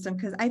immune system,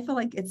 because I feel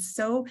like it's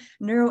so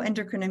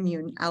neuroendocrine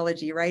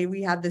immunology, right?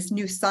 We have this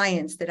new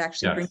science that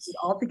actually brings it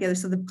all together.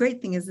 So the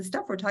great thing is the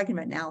stuff we're talking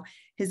about now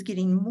is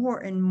getting more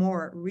and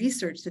more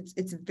research.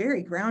 It's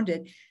very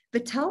grounded.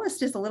 But tell us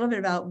just a little bit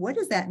about what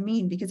does that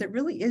mean? Because it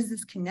really is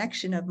this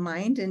connection of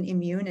mind and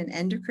immune and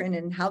endocrine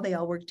and how they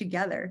all work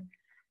together.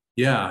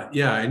 Yeah,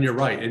 and you're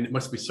right. And it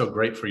must be so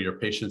great for your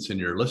patients and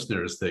your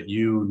listeners that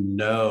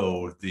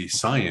the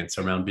science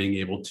around being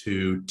able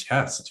to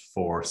test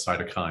for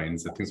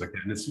cytokines and things like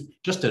that. And it's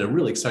just at a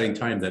really exciting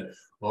time that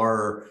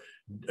our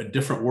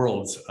different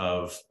worlds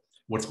of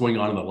what's going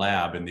on in the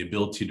lab and the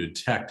ability to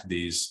detect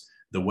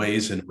the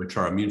ways in which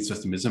our immune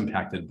system is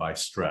impacted by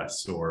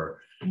stress or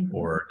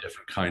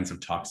different kinds of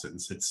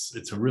toxins.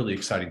 It's a really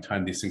exciting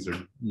time. These things are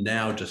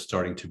now just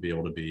starting to be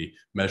able to be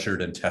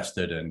measured and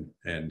tested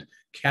and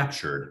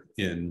captured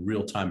in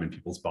real time in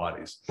people's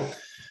bodies.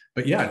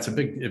 But yeah, it's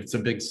a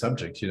big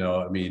subject.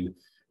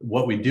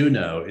 What we do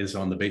know is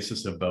on the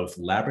basis of both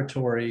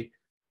laboratory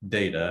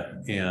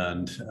data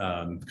and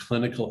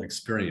clinical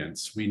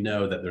experience, we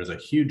know that there's a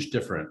huge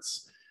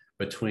difference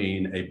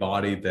between a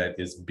body that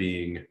is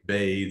being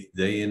bathed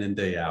day in and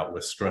day out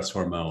with stress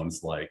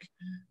hormones like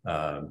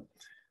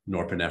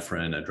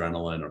norepinephrine,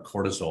 adrenaline, or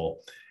cortisol,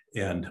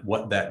 and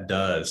what that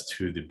does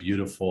to the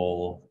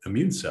beautiful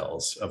immune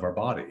cells of our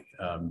body.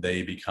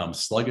 They become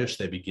sluggish,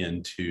 they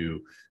begin to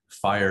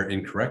fire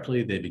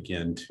incorrectly, they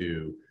begin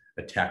to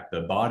attack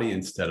the body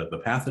instead of the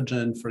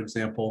pathogen, for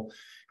example.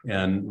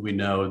 And we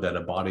know that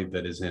a body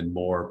that is in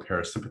more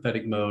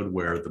parasympathetic mode,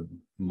 where the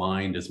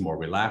mind is more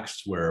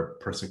relaxed, where a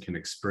person can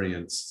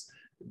experience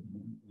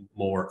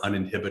more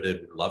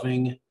uninhibited,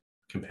 loving,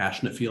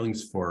 compassionate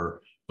feelings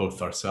for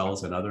both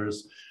ourselves and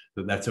others,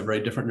 that's a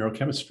very different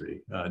neurochemistry.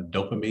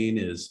 Dopamine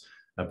is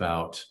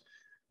about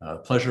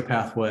pleasure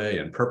pathway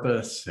and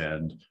purpose,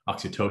 and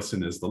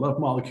oxytocin is the love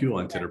molecule,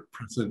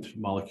 antidepressant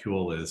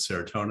molecule is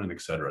serotonin,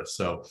 et cetera.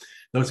 So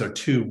those are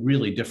two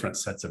really different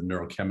sets of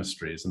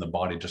neurochemistries, and the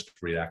body just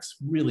reacts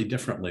really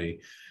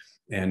differently.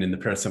 And in the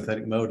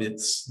parasympathetic mode,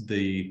 it's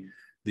the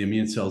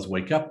immune cells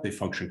wake up, they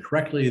function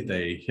correctly,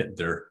 they hit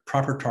their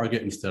proper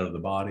target instead of the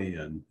body,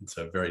 and it's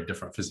a very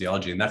different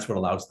physiology, and that's what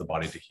allows the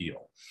body to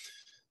heal.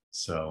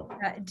 So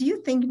do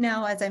you think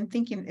now, as I'm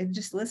thinking,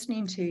 just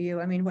listening to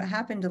you, I mean, what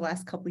happened the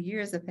last couple of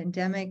years, the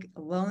pandemic,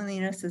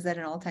 loneliness is at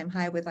an all-time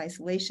high with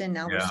isolation.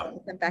 Now we're starting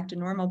to get back to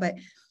normal. But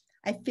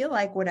I feel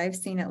like what I've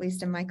seen, at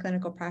least in my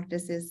clinical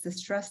practice, is the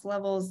stress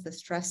levels, the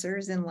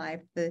stressors in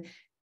life,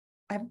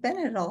 I've been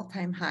at an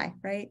all-time high,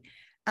 right?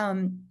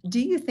 Do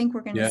you think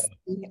we're going to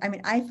see, I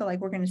mean, I feel like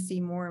we're going to see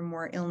more and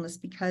more illness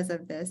because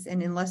of this,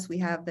 and unless we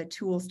have the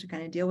tools to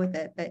kind of deal with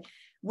it. But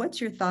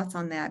what's your thoughts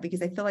on that?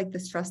 Because I feel like the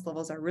stress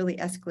levels are really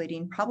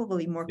escalating,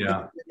 probably more quickly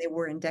than they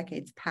were in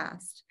decades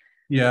past.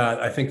 Yeah,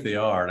 I think they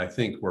are. And I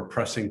think we're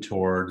pressing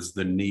towards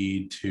the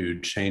need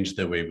to change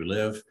the way we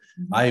live.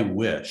 I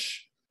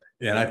wish,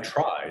 and I've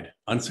tried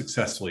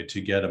unsuccessfully, to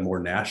get a more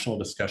national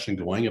discussion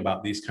going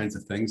about these kinds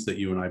of things that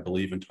you and I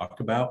believe and talk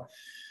about.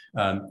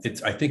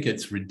 I think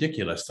it's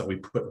ridiculous that we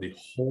put the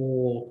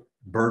whole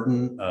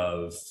burden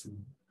of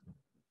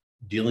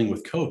dealing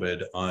with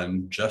COVID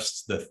on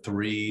just the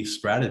three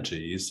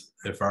strategies.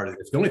 If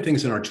the only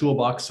things in our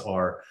toolbox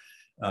are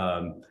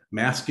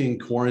masking,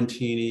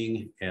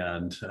 quarantining,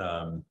 and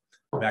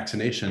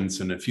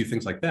vaccinations, and a few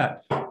things like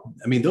that,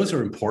 I mean, those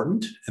are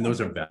important and those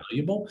are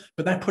valuable,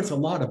 but that puts a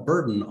lot of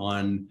burden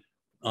on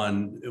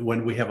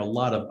when we have a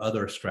lot of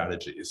other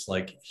strategies,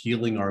 like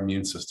healing our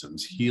immune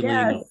systems,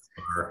 healing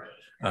our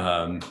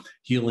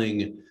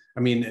healing.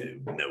 I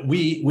mean,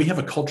 we have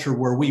a culture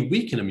where we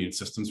weaken immune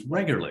systems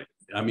regularly.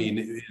 I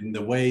mean, in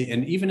the way,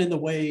 and even in the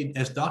way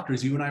as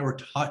doctors, you and I were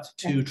taught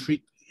to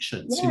treat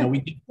patients. You know,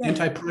 we give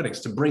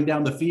antipyretics to bring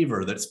down the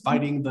fever that's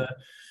fighting the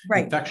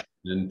infection,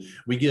 and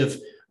we give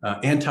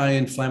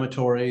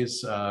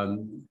anti-inflammatories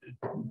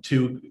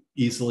too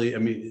easily. I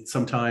mean,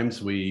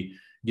 sometimes we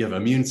give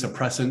immune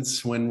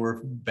suppressants when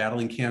we're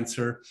battling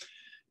cancer.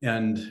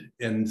 And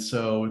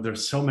so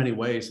there's so many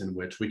ways in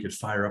which we could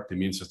fire up the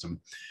immune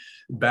system.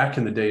 Back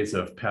in the days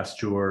of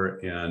Pasteur,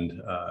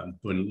 and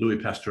when Louis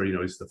Pasteur, you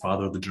know, he's the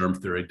father of the germ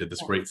theory, did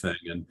this great thing.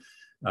 And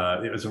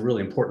it was a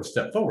really important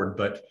step forward,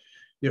 but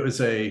it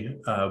was a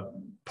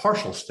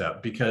partial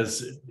step,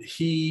 because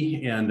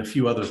he and a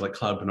few others like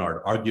Claude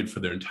Bernard argued for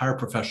their entire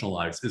professional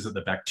lives. Is it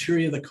the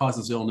bacteria that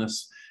causes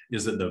illness?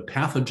 Is it the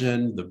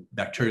pathogen, the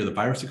bacteria, the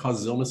virus that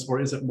causes illness? Or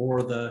is it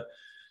more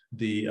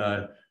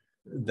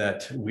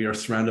that we are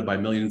surrounded by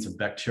millions of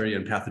bacteria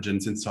and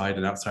pathogens inside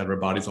and outside of our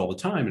bodies all the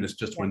time, and it's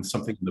just when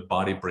something in the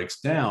body breaks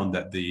down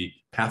that the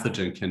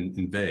pathogen can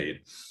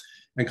invade?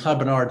 And Claude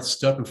Bernard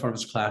stood up in front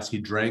of his class. He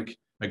drank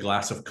a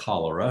glass of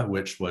cholera,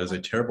 which was a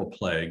terrible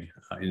plague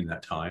in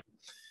that time.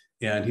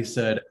 And he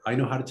said, I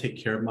know how to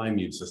take care of my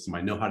immune system.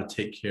 I know how to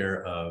take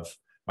care of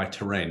my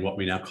terrain, what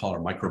we now call our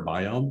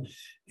microbiome.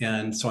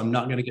 And so I'm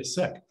not going to get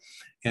sick.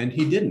 And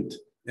he didn't.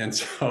 And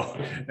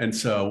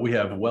so we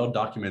have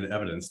well-documented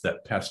evidence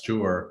that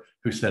Pasteur,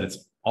 who said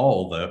it's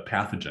all the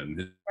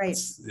pathogen,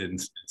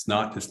 it's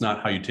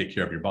not how you take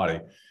care of your body.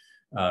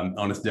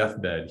 On his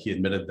deathbed, he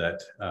admitted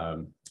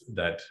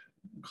that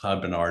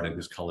Claude Bernard and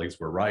his colleagues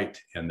were right,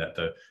 and that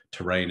the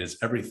terrain is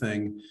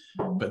everything.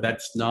 But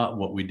that's not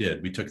what we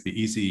did. We took the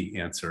easy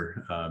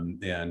answer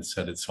and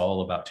said it's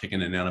all about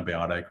taking an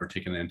antibiotic or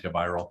taking an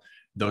antiviral.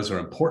 Those are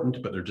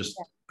important, but they're just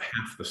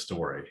half the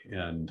story.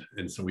 And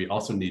so we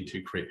also need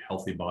to create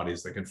healthy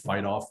bodies that can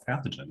fight off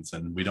pathogens,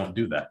 and we don't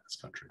do that in this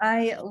country.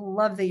 I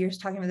love that you're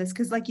talking about this,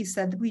 because like you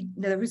said,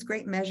 there was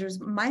great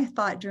measures. My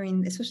thought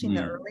during, especially in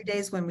the early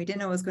days when we didn't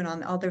know what was going on,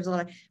 there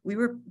was we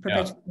were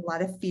perpetuating a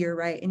lot of fear,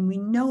 right? And we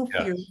know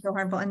fear is so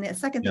harmful. And the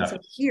second thing, so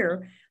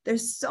fear,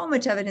 there's so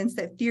much evidence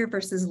that fear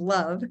versus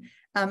love.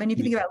 And if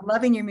you think about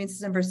loving your immune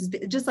system versus,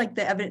 just like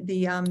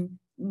the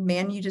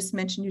man you just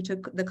mentioned who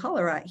took the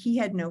cholera, he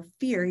had no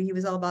fear. He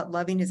was all about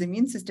loving his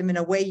immune system. In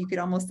a way, you could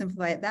almost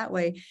simplify it that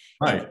way.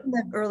 Right. In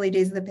the early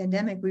days of the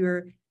pandemic, we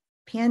were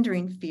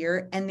pandering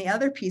fear. And the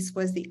other piece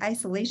was the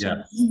isolation.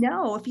 Yes.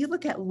 No, if you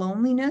look at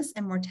loneliness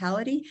and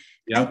mortality,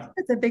 I think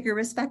it's a bigger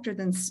risk factor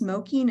than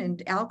smoking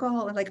and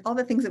alcohol and like all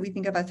the things that we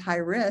think of as high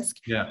risk.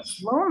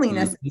 Yes.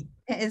 Loneliness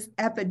is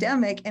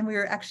epidemic. And we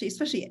were actually,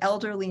 especially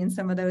elderly in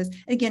some of those,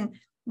 again,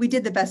 we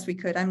did the best we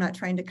could. I'm not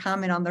trying to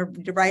comment on the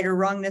right or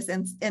wrongness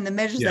and the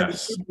measures that we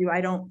did do.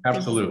 I don't think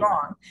it's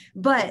wrong,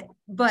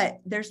 but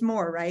there's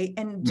more, right?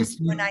 And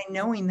just when I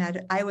knowing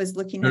that, I was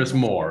looking there's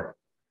more.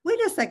 Wait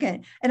a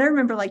second. And I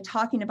remember like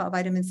talking about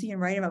vitamin C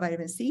and writing about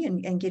vitamin C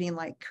and getting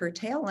like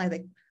curtailed. And I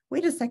like,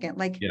 wait a second,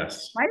 like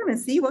vitamin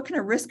C, what kind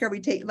of risk are we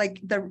taking?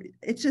 Like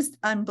it's just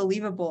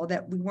unbelievable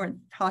that we weren't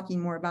talking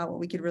more about what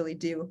we could really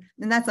do.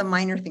 And that's a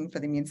minor thing for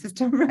the immune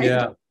system, right?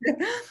 Yeah.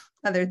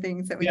 other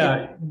things that we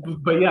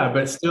Yeah,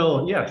 but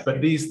still, yes,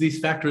 but these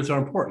factors are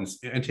important.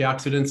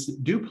 Antioxidants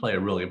do play a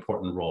really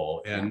important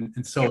role. And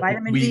yeah, so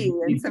vitamin D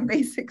and some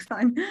basics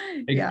on,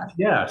 yeah.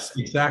 yes,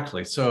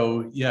 exactly.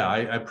 So yeah, I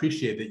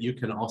appreciate that you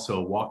can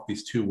also walk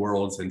these two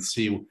worlds and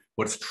see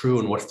what's true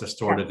and what's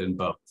distorted in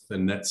both.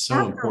 And that's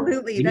so important.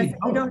 Absolutely. We That's, need you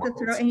both don't have to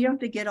throw, worlds. and you don't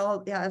have to get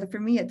all, yeah, for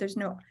me, there's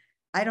no,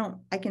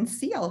 I can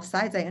see all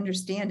sides, I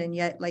understand, and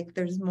yet like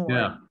there's more.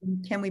 Yeah,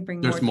 Can we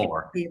bring more there's to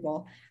more. the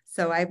table?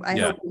 So I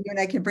Yeah. hope that you and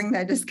I can bring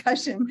that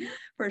discussion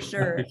for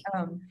sure.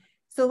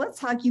 So let's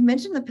talk, you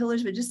mentioned the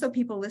pillars, but just so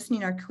people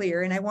listening are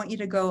clear, and I want you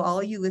to go,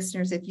 all you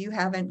listeners, if you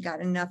haven't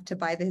got enough to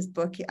buy this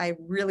book, I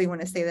really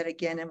want to say that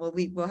again, and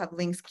we'll have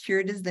links.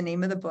 Cured is the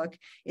name of the book.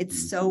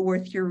 It's so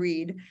worth your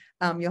read.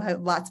 You'll have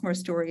lots more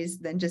stories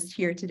than just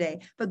here today,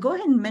 but go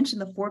ahead and mention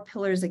the 4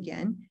 pillars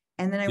again.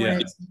 And then I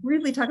want to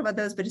briefly talk about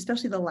those, but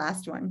especially the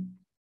last one.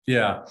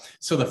 Yeah.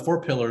 So the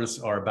 4 pillars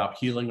are about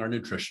healing our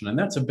nutrition. And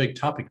that's a big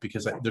topic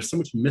because there's so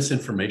much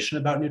misinformation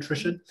about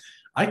nutrition.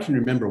 I can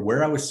remember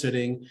where I was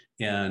sitting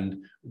and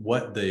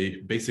what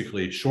the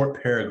basically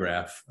short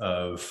paragraph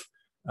of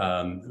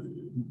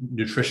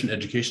nutrition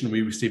education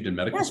we received in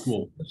medical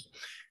school was.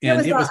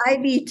 And it was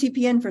IV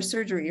TPN for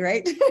surgery,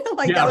 right?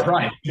 Like yeah,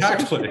 right.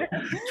 Exactly.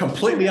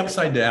 Completely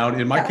upside down.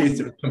 In my case,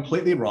 it was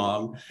completely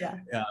wrong. Yeah.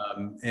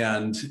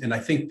 And I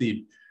think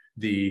the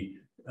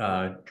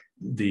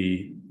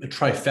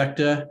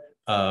trifecta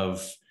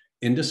of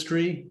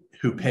industry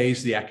who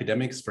pays the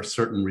academics for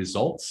certain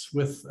results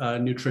with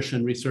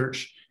nutrition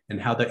research and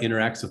how that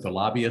interacts with the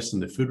lobbyists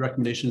and the food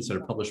recommendations that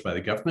are published by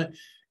the government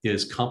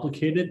is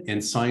complicated.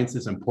 And science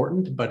is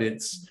important, but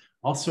it's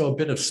also a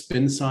bit of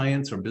spin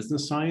science or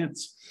business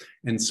science.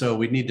 And so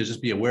we need to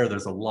just be aware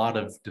there's a lot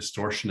of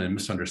distortion and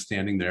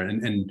misunderstanding there.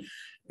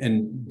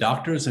 And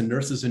doctors and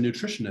nurses and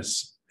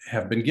nutritionists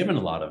have been given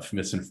a lot of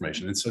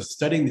misinformation. And so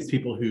studying these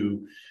people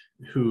who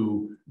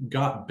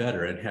got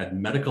better and had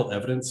medical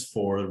evidence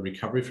for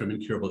recovery from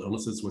incurable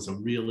illnesses was a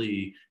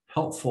really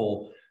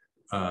helpful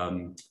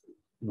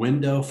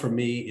window for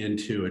me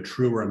into a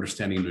truer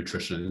understanding of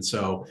nutrition. And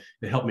so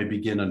it helped me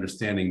begin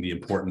understanding the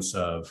importance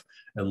of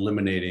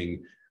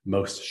eliminating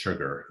most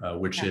sugar,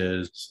 which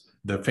is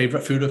the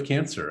favorite food of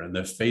cancer and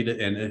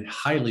and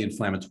highly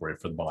inflammatory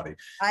for the body.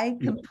 I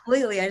was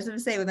going to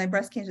say with my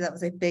breast cancer, that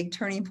was a big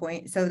turning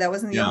point. So that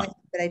wasn't the only thing,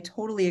 but I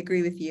totally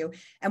agree with you.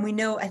 And we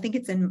know, I think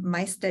it's in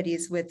my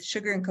studies with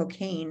sugar and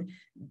cocaine,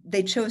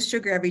 they chose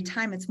sugar every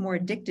time. It's more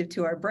addictive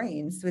to our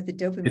brains with the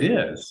dopamine. It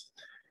is.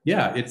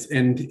 Yeah,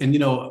 and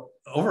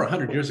over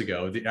 100 years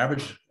ago, the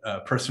average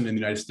person in the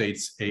United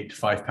States ate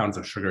 5 pounds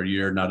of sugar a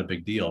year, not a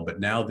big deal.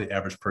 But now the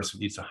average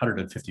person eats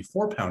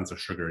 154 pounds of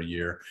sugar a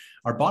year.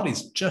 Our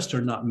bodies just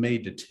are not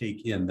made to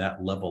take in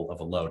that level of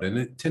a load. And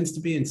it tends to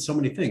be in so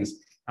many things.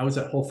 I was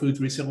at Whole Foods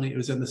recently. It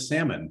was in the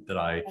salmon that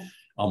I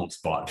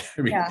almost bought.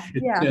 I mean,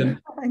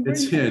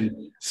 it's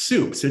in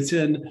soups. It's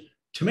in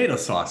tomato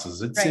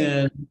sauces.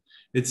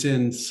 It's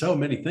in so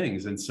many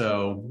things. And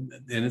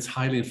it's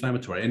highly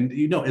inflammatory.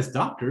 And, as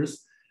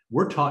doctors,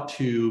 we're taught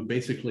to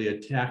basically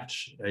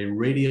attach a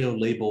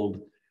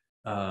radio-labeled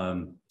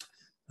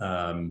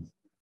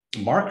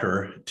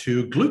marker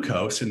to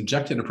glucose,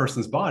 inject it in a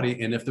person's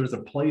body. And if there's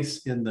a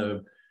place in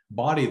the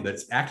body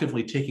that's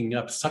actively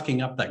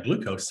sucking up that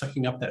glucose,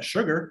 sucking up that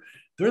sugar,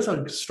 there's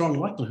a strong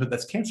likelihood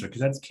that's cancer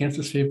because that's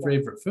cancer's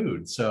favorite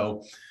food.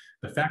 So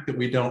the fact that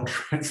we don't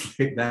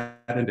translate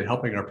that into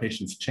helping our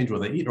patients change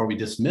what they eat, or we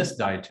dismiss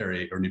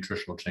dietary or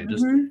nutritional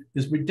changes,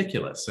 is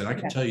ridiculous. And I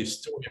can tell you a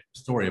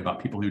story about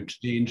people who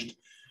changed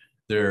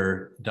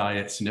their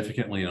diet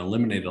significantly and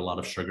eliminated a lot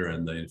of sugar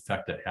and the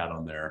effect it had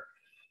on their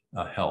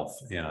health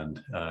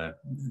and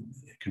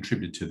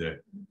contributed to the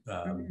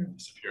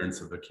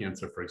disappearance of the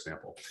cancer, for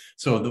example.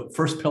 So the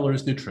first pillar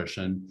is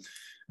nutrition.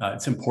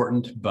 It's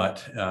important,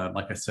 but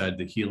like I said,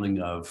 the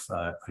healing of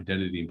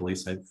identity and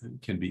beliefs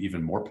can be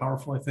even more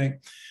powerful, I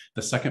think.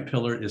 The second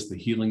pillar is the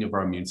healing of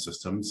our immune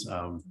systems.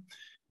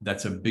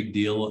 That's a big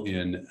deal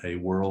in a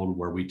world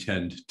where we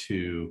tend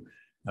to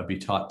be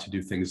taught to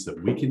do things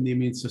that weaken the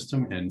immune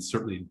system and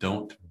certainly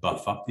don't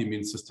buff up the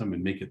immune system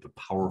and make it the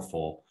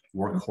powerful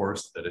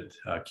workhorse that it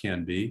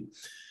can be.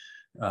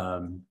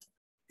 And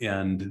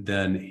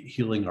then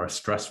healing our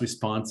stress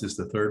response is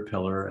the third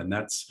pillar, and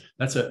that's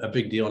a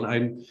big deal.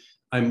 And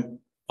I'm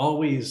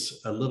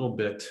always a little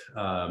bit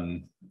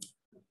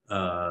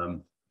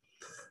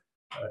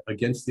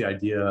against the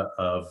idea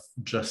of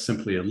just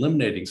simply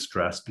eliminating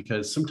stress,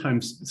 because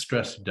sometimes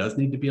stress does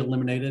need to be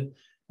eliminated,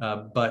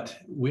 but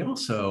we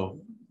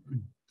also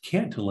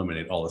can't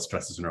eliminate all the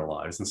stresses in our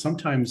lives. And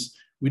sometimes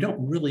we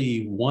don't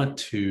really want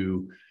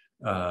to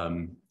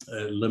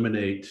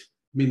eliminate.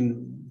 I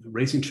mean,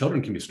 raising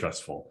children can be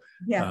stressful.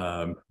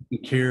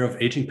 Care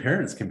of aging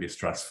parents can be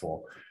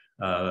stressful.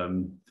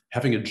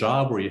 Having a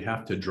job where you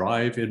have to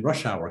drive in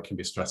rush hour can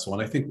be stressful.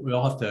 And I think we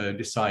all have to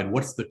decide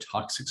what's the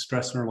toxic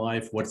stress in our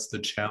life, what's the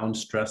challenge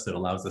stress that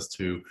allows us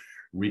to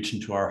reach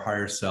into our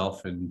higher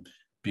self and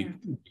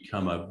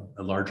become a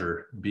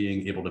larger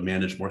being able to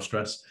manage more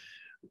stress.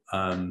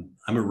 I'm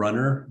a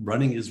runner.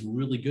 Running is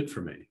really good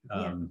for me.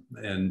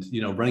 And,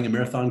 running a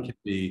marathon can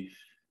be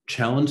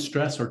challenge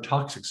stress or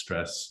toxic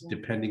stress,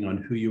 depending on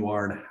who you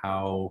are and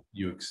how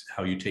you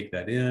take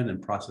that in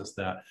and process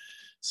that.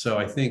 So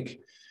I think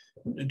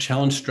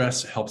challenge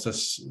stress helps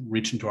us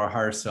reach into our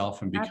higher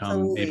self and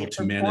become able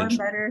to manage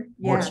better.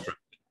 more stress.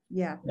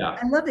 Yeah.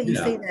 I love that you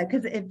say that,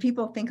 because if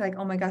people think like,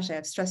 oh my gosh, I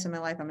have stress in my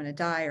life, I'm going to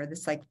die, or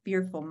this like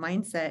fearful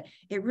mindset,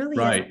 it really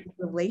is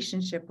a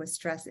relationship with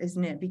stress,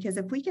 isn't it? Because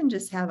if we can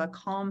just have a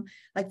calm,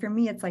 like for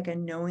me, it's like a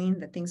knowing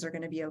that things are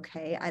going to be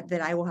okay,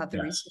 that I will have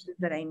the resources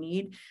that I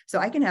need. So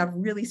I can have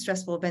really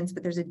stressful events,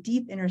 but there's a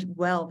deep inner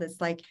well that's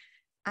like,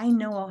 I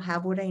know I'll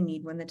have what I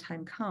need when the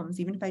time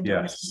comes, even if I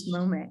don't at this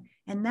moment.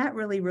 And that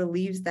really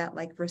relieves that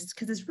like risk,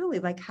 because it's really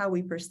like how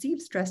we perceive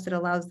stress that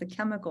allows the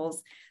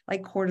chemicals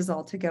like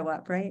cortisol to go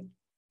up, right?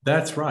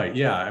 That's right.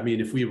 Yeah. I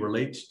mean, if we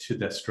relate to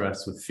that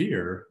stress with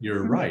fear,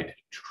 you're right.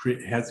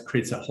 It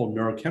creates that whole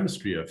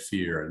neurochemistry of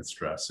fear and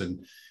stress.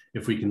 And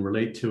if we can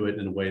relate to it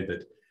in a way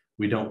that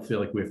we don't feel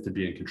like we have to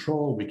be in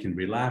control, we can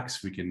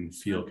relax, we can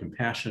feel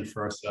compassion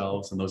for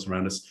ourselves and those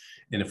around us.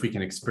 And if we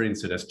can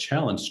experience it as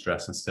challenge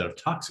stress instead of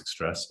toxic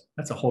stress,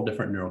 that's a whole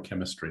different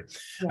neurochemistry.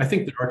 I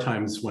think there are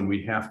times when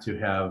we have to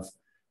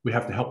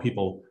help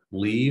people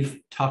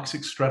leave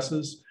toxic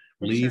stresses,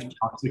 leave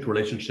toxic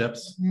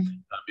relationships.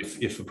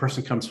 If a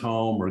person comes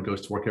home or goes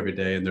to work every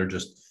day and they're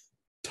just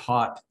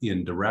taught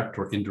in direct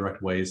or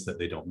indirect ways that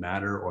they don't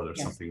matter, or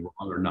there's something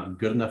wrong or not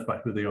good enough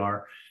about who they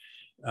are,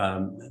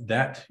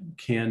 that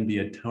can be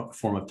a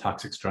form of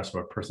toxic stress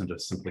where a person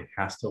just simply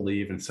has to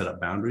leave and set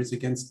up boundaries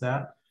against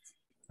that.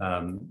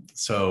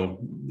 So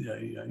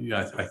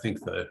I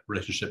think the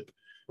relationship,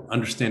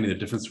 understanding the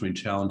difference between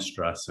challenge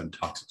stress and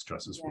toxic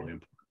stress is really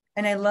important.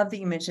 And I love that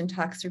you mentioned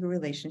toxic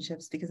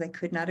relationships, because I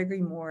could not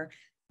agree more.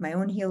 My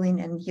own healing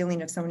and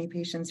healing of so many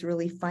patients,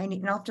 really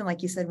finding, and often,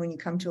 like you said, when you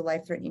come to a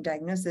life-threatening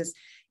diagnosis,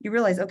 you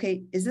realize,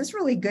 okay, is this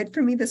really good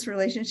for me, this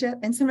relationship?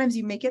 And sometimes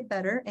you make it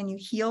better and you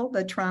heal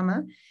the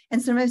trauma.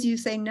 And sometimes you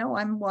say, no,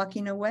 I'm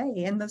walking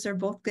away. And those are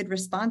both good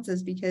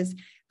responses,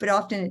 but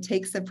often it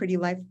takes a pretty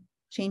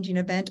life-changing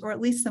event, or at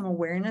least some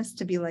awareness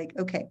to be like,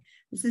 okay,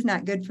 this is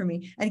not good for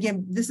me. And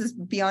again, this is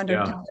beyond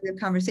our topic of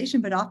conversation,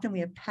 but often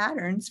we have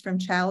patterns from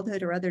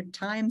childhood or other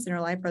times in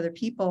our life or other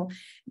people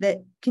that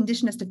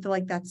condition us to feel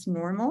like that's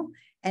normal.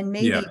 And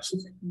maybe it's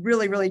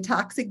really, really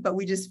toxic, but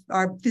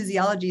our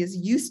physiology is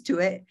used to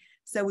it.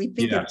 So we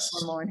think it's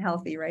normal and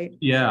healthy, right?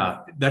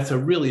 Yeah, that's a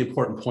really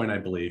important point, I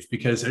believe,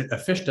 because a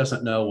fish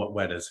doesn't know what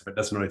wet is if it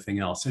doesn't know anything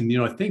else.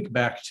 And, I think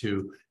back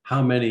to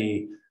how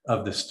many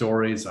of the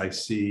stories I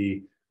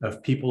see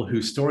of people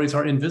whose stories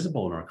are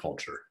invisible in our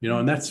culture,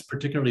 and that's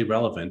particularly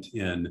relevant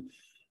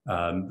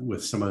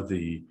with some of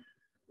the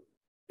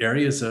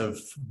areas of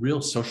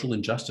real social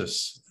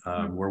injustice,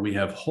 where we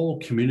have whole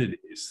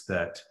communities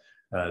that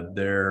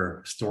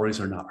their stories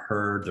are not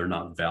heard, they're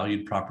not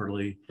valued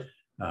properly,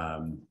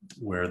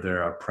 where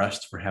they're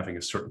oppressed for having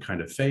a certain kind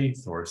of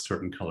faith or a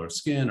certain color of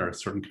skin or a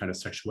certain kind of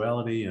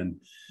sexuality. And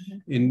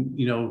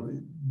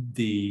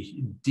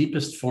the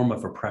deepest form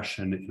of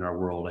oppression in our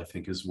world, I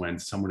think, is when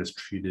someone is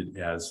treated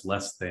as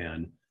less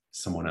than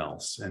someone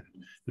else. And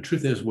the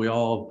truth is, we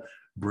all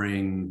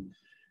bring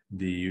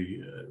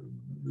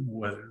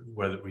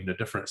whether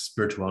different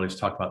spiritualities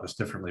talk about this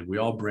differently, we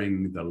all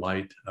bring the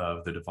light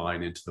of the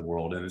divine into the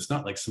world. And it's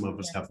not like some of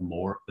us have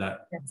more of that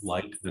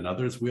light than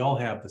others. We all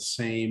have the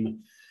same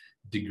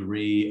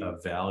degree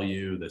of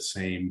value, the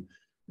same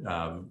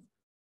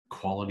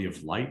quality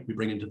of light we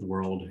bring into the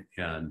world.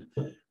 And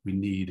we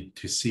need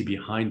to see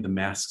behind the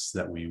masks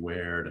that we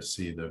wear to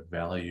see the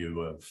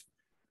value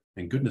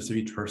and goodness of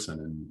each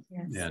person.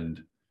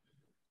 And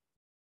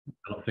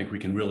I don't think we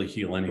can really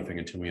heal anything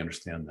until we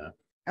understand that.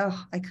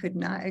 Oh, I could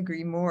not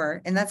agree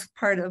more. And that's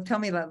tell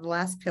me about the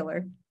last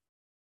pillar.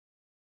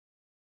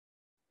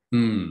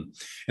 And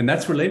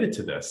that's related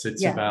to this.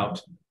 It's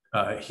about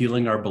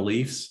healing our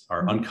beliefs,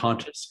 our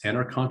unconscious and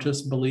our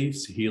conscious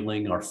beliefs,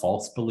 healing our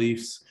false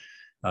beliefs,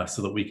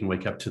 so that we can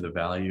wake up to the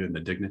value and the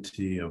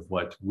dignity of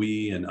what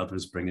we and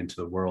others bring into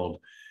the world.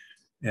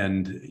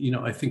 And,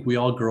 I think we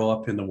all grow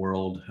up in the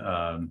world.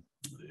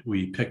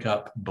 We pick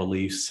up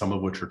beliefs, some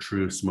of which are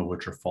true, some of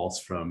which are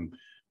false, from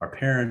our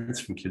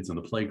parents, from kids on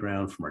the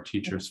playground, from our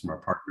teachers, from our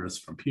partners,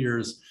 from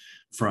peers,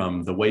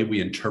 from the way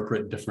we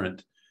interpret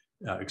different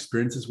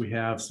experiences we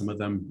have. Some of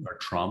them are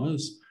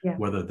traumas,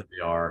 whether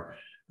they are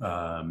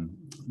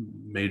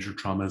major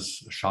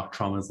traumas, shock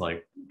traumas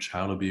like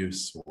child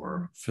abuse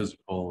or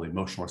physical,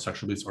 emotional, or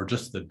sexual abuse, or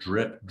just the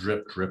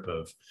drip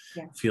of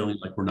feeling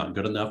like we're not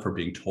good enough or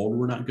being told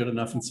we're not good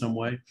enough in some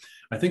way.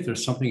 I think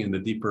there's something in the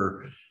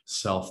deeper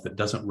self that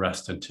doesn't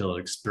rest until it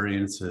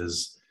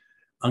experiences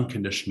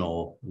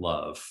unconditional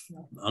love,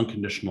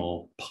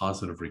 unconditional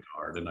positive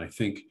regard. And I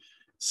think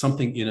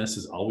something in us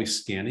is always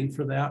scanning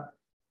for that.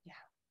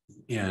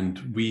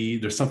 And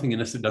there's something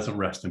in us that doesn't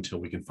rest until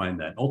we can find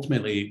that.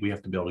 Ultimately, we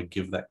have to be able to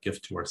give that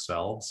gift to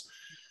ourselves.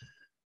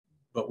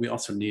 But we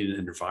also need an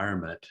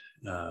environment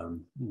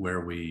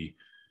where we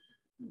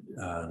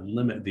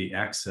limit the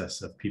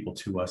access of people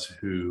to us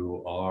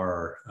who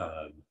are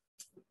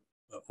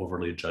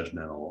overly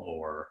judgmental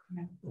or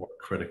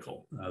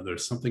critical.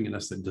 There's something in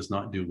us that does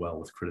not do well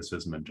with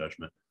criticism and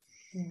judgment.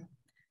 Yeah.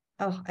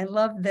 Oh, I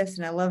love this.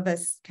 And I love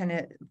us kind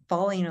of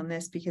falling on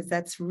this, because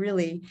that's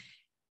really,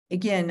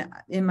 again,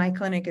 in my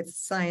clinic,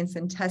 it's science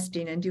and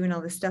testing and doing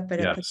all this stuff. But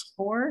at the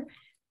core,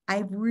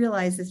 I've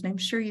realized this, and I'm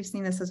sure you've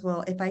seen this as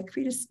well. If I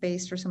create a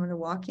space for someone to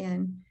walk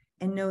in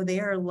and know they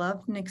are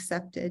loved and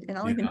accepted, and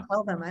I'll even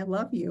tell them, I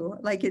love you.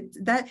 Like it's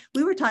that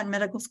we were taught in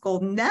medical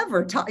school,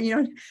 never taught,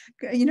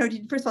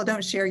 first of all,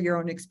 don't share your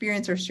own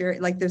experience or share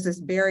it. Like there's this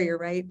barrier,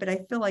 right? But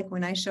I feel like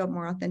when I show up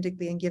more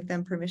authentically and give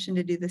them permission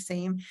to do the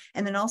same,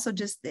 and then also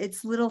just,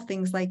 it's little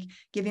things like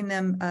giving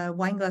them a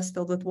wine glass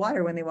filled with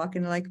water when they walk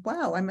in, like,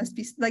 wow, I must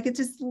be like, it's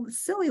just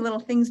silly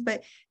little things,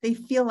 but they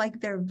feel like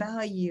they're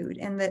valued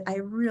and that I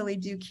really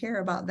do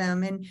care about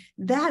them. And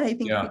that I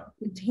think is a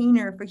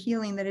container for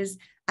healing that is,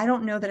 I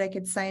don't know that I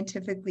could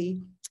scientifically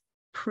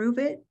prove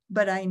it,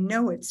 but I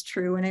know it's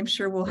true. And I'm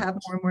sure we'll have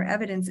more and more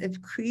evidence of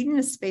creating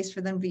a space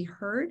for them to be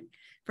heard,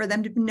 for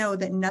them to know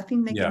that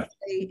nothing they can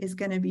say is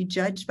going to be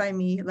judged by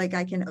me. Like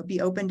I can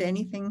be open to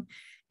anything,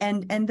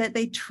 and that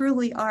they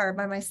truly are,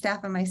 by my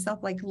staff and myself,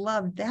 like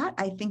love. That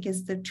I think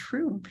is the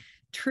true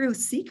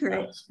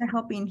secret to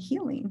helping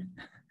healing.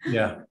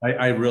 Yeah,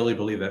 I really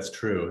believe that's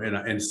true.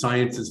 And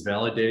science is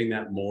validating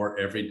that more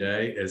every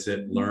day as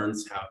it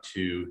learns how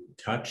to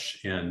touch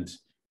and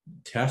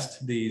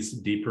test these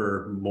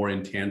deeper, more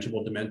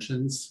intangible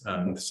dimensions.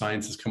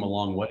 Science has come a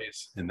long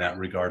ways in that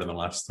regard in the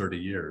last 30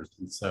 years.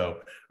 And so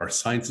our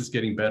science is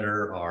getting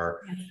better.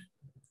 Our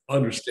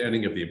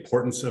understanding of the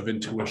importance of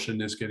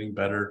intuition is getting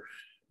better.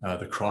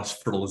 The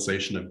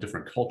cross-fertilization of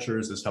different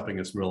cultures is helping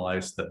us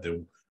realize that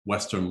the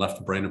Western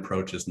left brain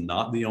approach is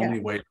not the only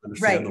way to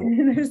understand the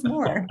world. There's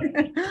more.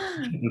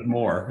 There's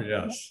more,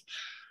 yes.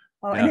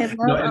 Oh, and I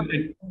love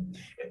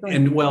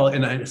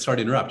and I'm sorry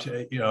to interrupt.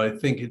 I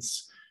think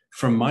it's,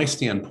 from my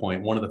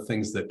standpoint, one of the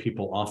things that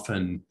people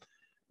often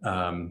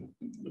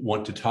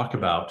want to talk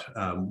about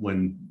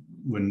when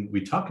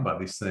we talk about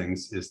these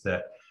things is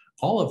that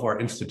all of our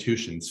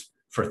institutions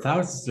for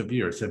thousands of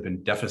years have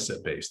been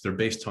deficit-based. They're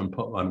based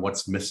on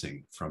what's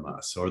missing from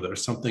us, or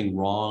there's something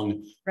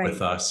wrong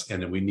with us,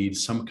 and we need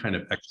some kind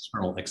of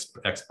external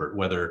expert.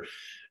 Whether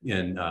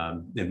in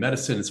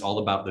medicine, it's all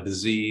about the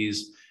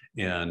disease.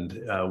 And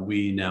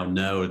we now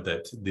know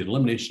that the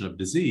elimination of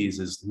disease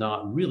is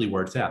not really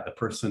where it's at. The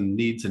person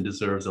needs and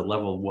deserves a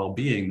level of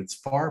well-being that's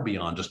far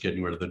beyond just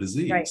getting rid of the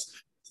disease.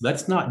 So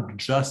that's not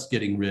just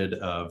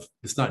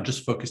it's not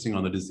just focusing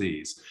on the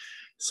disease.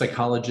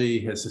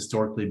 Psychology has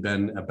historically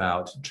been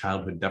about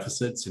childhood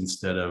deficits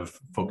instead of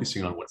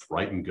focusing on what's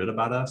right and good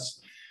about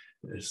us.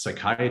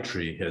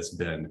 Psychiatry has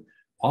been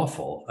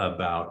awful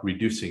about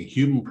reducing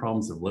human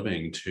problems of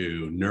living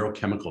to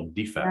neurochemical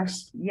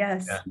defects.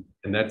 Yes.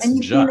 And that's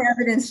you've seen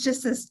evidence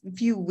just a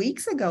few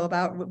weeks ago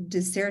about,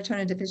 does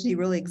serotonin deficiency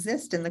really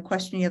exist, and the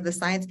questioning of the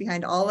science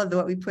behind all of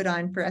what we put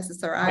on for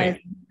SSRIs.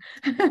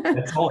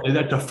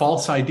 That's a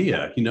false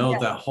idea.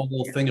 That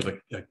whole thing of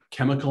a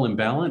chemical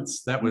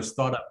imbalance that was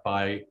thought up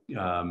by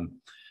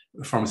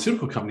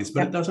pharmaceutical companies,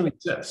 but it doesn't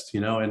exist,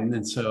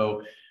 and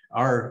so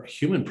our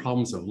human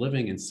problems of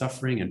living and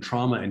suffering and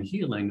trauma and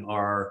healing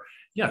are,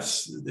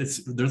 yes,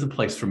 there's a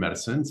place for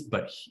medicines,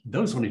 but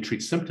those only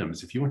treat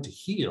symptoms. If you want to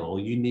heal,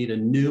 you need a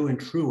new and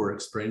truer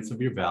experience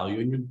of your value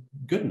and your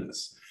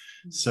goodness.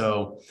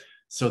 So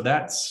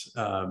that's,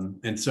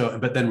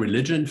 but then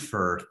religion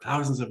for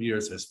thousands of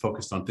years has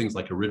focused on things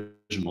like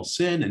original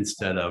sin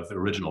instead of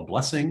original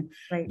blessing,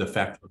 the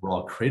fact that we're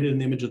all created in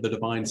the image of the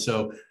divine.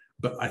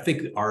 But I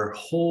think our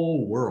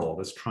whole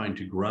world is trying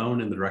to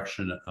groan in the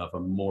direction of a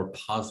more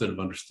positive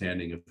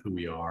understanding of who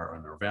we are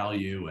and our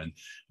value, and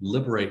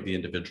liberate the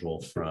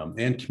individual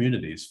and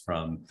communities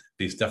from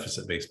these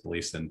deficit-based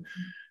beliefs. And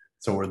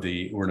so we're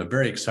in a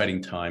very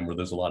exciting time where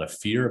there's a lot of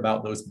fear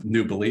about those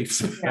new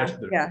beliefs.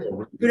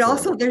 But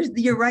also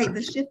you're right,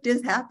 the shift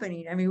is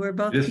happening. I mean, we're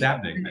both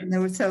happening. And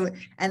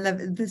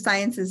the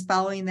science is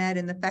following that,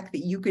 and the fact that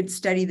you could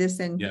study this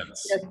and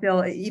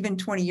still, even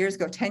 20 years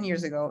ago, 10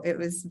 years ago, it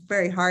was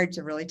very hard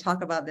to really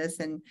talk about this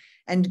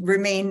and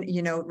remain,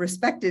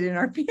 respected in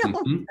our field.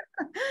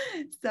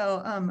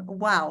 So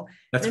wow.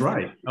 That's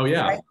right. Oh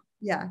yeah.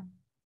 Yeah.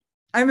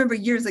 I remember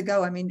years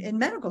ago, in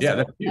medical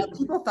school,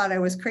 people thought I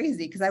was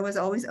crazy because I was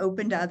always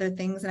open to other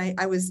things. And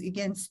I was,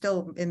 again,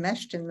 still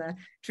enmeshed in the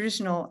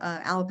traditional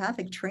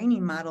allopathic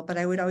training model, but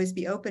I would always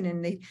be open.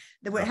 And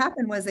what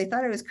happened was they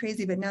thought I was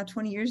crazy, but now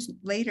 20 years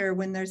later,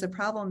 when there's a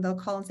problem, they'll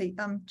call and say,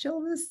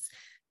 Jill,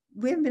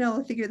 we haven't been able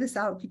to figure this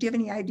out. Do you have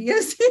any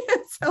ideas?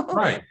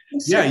 Right.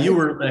 Yeah, you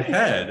were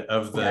ahead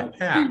of the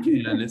pack,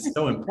 and it's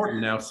so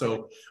important now.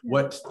 So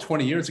what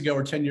 20 years ago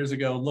or 10 years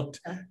ago looked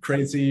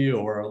crazy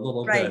or a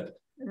little bit,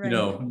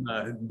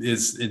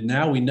 is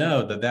now we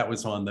know that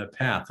was on the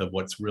path of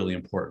what's really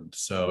important.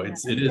 So it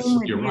is,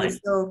 you're right.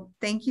 So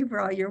thank you for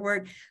all your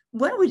work.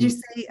 What would you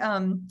say,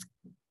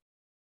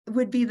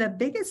 would be the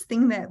biggest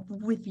thing that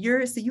with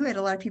your, so you had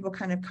a lot of people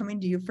kind of coming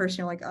to you first,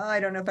 you're like, oh, I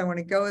don't know if I want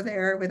to go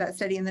there with that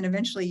study. And then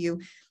eventually you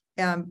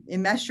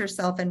enmeshed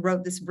yourself and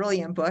wrote this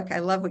brilliant book. I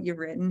love what you've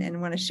written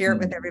and want to share it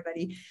with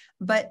everybody.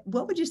 But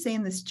what would you say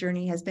in this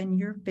journey has been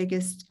your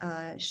biggest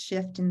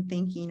shift in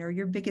thinking, or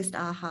your biggest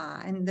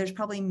aha? And there's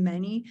probably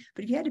many,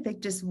 but if you had to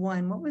pick just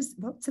one,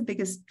 what's the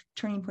biggest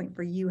turning point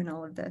for you in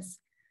all of this?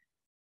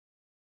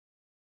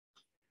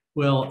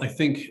 Well, I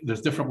think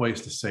there's different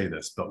ways to say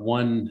this, but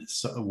one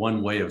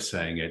way of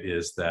saying it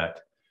is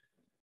that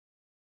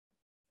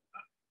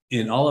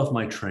in all of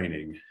my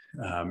training,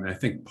 and I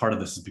think part of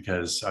this is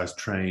because I was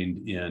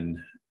trained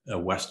in a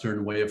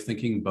Western way of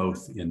thinking,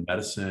 both in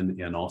medicine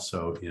and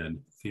also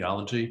in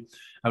theology.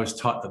 I was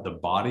taught that the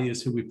body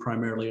is who we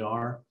primarily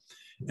are.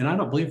 And I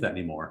don't believe that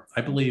anymore.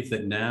 I believe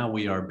that now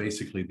we are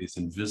basically these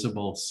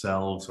invisible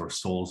selves or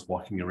souls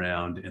walking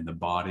around, and the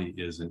body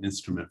is an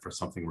instrument for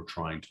something we're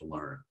trying to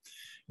learn.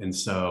 And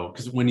so,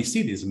 because when you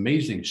see these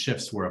amazing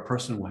shifts where a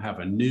person will have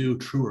a new,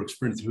 truer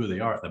experience of who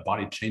they are, the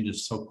body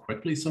changes so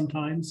quickly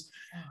sometimes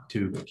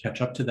to catch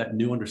up to that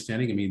new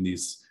understanding. I mean,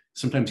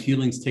 sometimes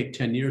healings take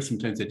 10 years,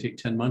 sometimes they take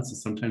 10 months, and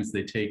sometimes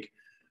they take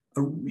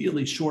a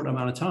really short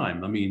amount of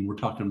time. I mean, we're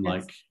talking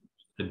like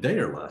a day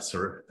or less,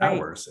 or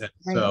hours. And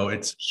so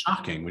it's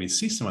shocking when you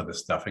see some of this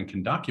stuff and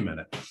can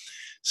document it.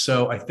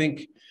 So I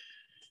think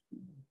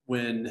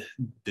when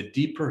the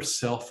deeper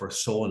self or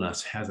soul in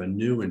us has a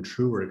new and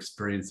truer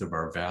experience of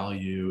our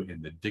value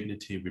and the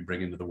dignity we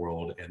bring into the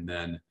world, and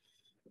then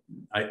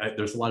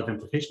there's a lot of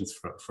implications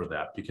for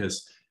that,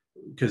 because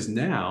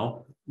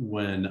now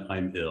when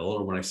I'm ill,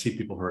 or when I see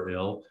people who are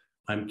ill,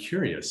 I'm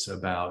curious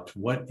about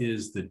what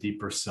is the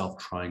deeper self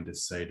trying to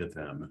say to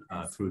them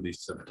through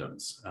these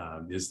symptoms.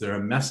 Is there a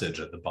message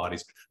that the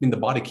body's, I mean, the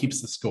body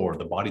keeps the score,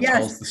 the body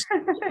tells the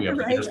story. We have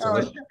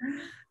the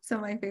So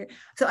my favorite.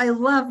 So I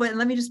love what,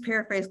 let me just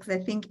paraphrase, because I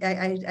think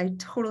I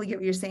totally get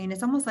what you're saying.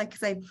 It's almost like,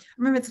 because I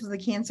remember this was the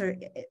cancer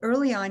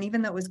early on,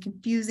 even though it was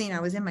confusing,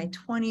 I was in my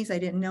 20s, I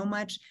didn't know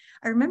much.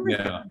 I remember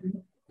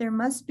thinking, there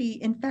must be,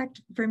 in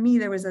fact, for me,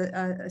 there was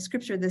a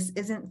scripture, this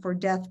isn't for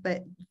death,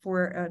 but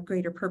for a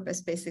greater purpose,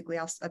 basically.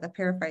 I'll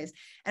paraphrase.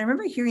 And I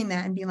remember hearing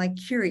that and being like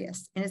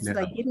curious, and it's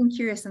like getting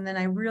curious. And then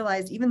I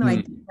realized, even though I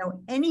didn't know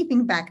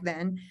anything back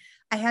then,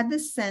 I had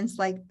this sense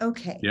like,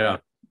 okay,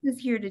 this is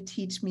here to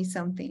teach me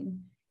something.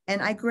 And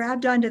I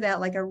grabbed onto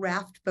that like a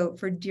raft boat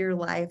for dear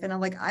life. And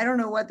I'm like, I don't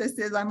know what this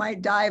is. I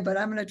might die, but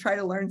I'm going to try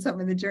to learn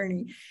something in the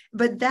journey.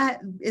 But that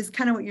is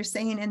kind of what you're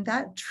saying. And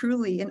that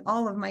truly, in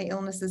all of my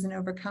illnesses and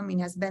overcoming,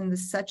 has been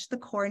such the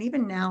core. And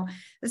even now,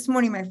 this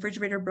morning, my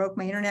refrigerator broke,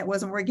 my internet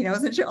wasn't working. I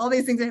wasn't sure all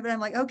these things. But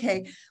I'm like,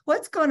 okay,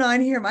 what's going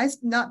on here? Am I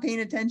not paying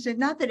attention?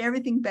 Not that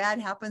everything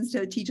bad happens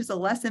to teach us a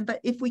lesson, but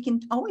if we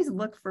can always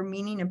look for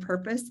meaning and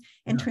purpose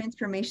and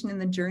transformation in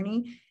the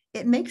journey,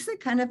 it makes it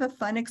kind of a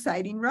fun,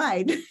 exciting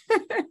ride.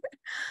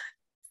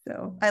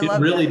 So I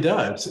love it. It really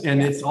does.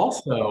 And it's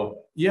also,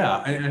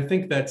 I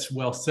think that's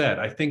well said.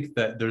 I think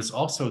that there's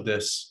also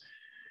this,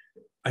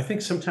 I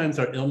think sometimes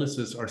our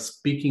illnesses are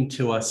speaking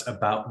to us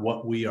about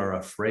what we are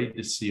afraid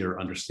to see or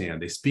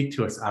understand. They speak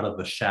to us out of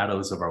the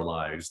shadows of our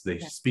lives. They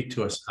speak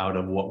to us out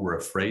of what we're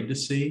afraid to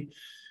see.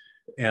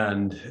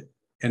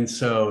 And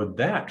so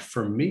that,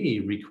 for me,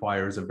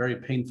 requires a very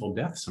painful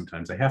death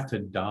sometimes. I have to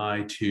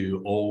die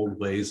to old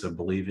ways of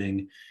believing,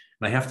 and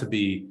I have to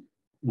be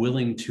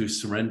willing to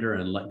surrender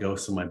and let go of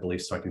some of my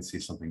beliefs so I can see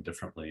something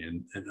differently.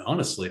 And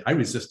honestly, I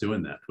resist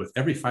doing that with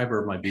every fiber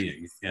of my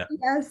being.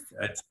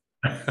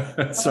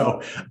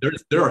 So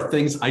there are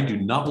things I do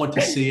not want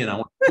to see, and I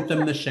want to put them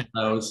in the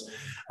shadows.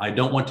 I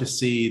don't want to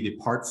see the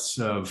parts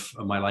of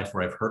my life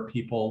where I've hurt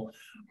people,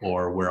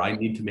 or where I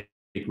need to make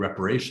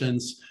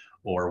reparations,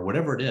 or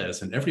whatever it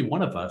is. And every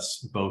one of us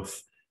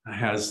both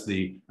has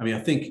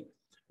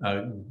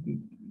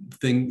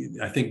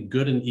I think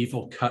good and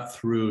evil cut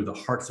through the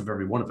hearts of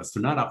every one of us.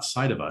 They're not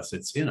outside of us,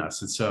 it's in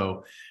us. And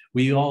so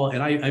we all,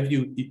 and I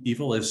view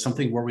evil as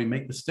something where we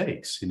make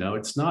mistakes.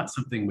 It's not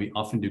something we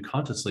often do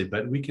consciously,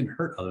 but we can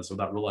hurt others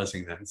without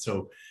realizing that. And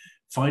so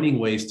finding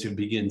ways to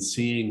begin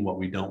seeing what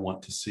we don't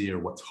want to see, or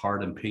what's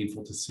hard and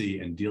painful to see,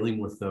 and dealing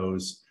with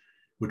those,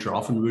 which are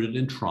often rooted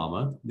in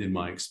trauma, in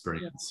my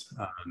experience.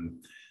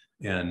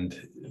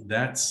 And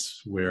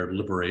that's where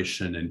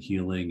liberation and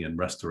healing and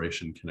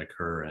restoration can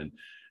occur. And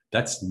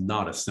that's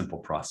not a simple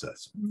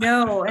process.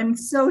 No, and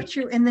so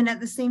true. And then at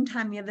the same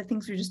time, the other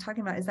things we were just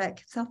talking about is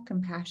that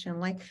self-compassion.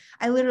 Like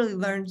I literally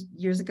learned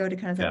years ago to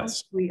kind of say, oh,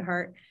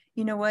 sweetheart,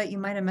 you know what, you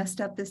might have messed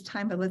up this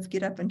time, but let's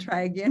get up and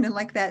try again. And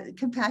like that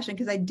compassion,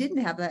 because I didn't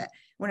have that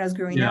when I was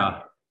growing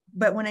up.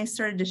 But when I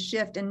started to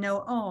shift and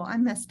know, oh, I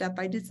messed up,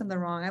 I did something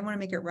wrong, I want to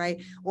make it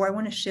right, or I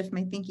want to shift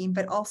my thinking,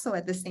 but also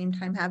at the same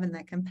time having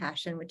that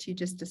compassion, which you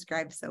just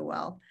described so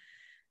well.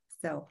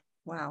 So,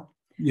 wow.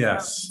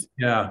 Yes.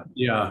 Yeah.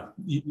 Yeah.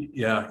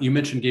 Yeah. You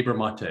mentioned Gabor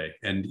Mate,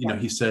 and Yeah.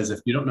 he says if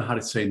you don't know how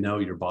to say no,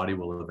 your body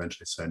will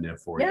eventually say no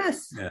for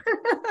Yes. you.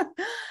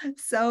 Yeah.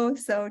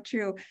 So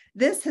true.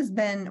 This has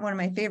been one of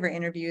my favorite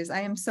interviews. I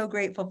am so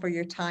grateful for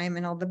your time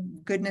and all the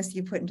goodness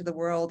you put into the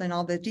world and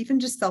all the even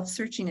just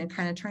self-searching and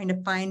kind of trying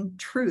to find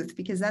truth,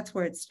 because that's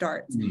where it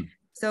starts. Mm.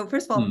 So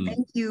first of all,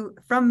 thank you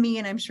from me,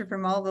 and I'm sure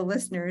from all the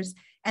listeners.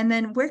 And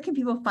then where can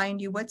people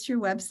find you? What's your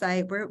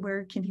website?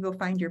 Where can people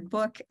find your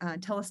book?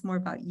 Tell us more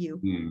about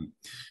you.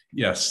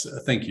 Yes,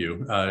 thank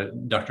you.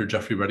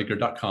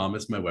 drjeffreyrediger.com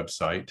is my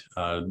website.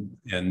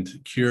 And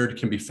Cured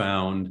can be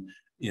found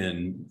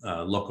in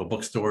local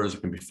bookstores.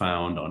 It can be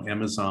found on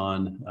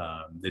Amazon.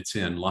 It's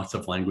in lots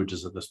of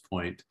languages at this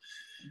point.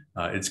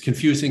 It's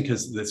confusing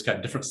because it's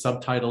got different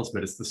subtitles,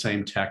 but it's the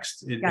same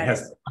text. It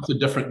has lots of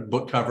different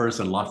book covers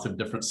and lots of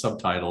different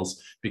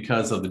subtitles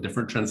because of the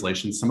different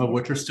translations, some of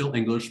which are still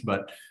English,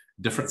 but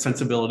different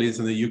sensibilities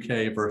in the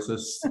UK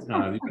versus the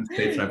United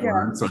States, I've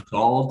learned. So it's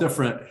all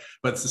different,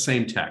 but it's the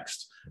same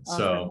text.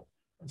 Awesome.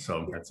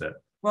 So that's it.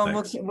 Well,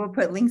 we'll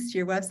put links to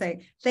your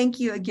website. Thank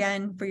you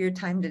again for your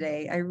time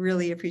today. I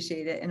really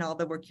appreciate it and all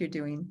the work you're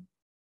doing.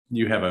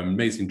 You have an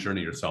amazing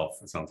journey yourself,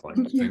 it sounds like.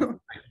 Thank you. Thank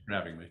you for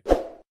having me.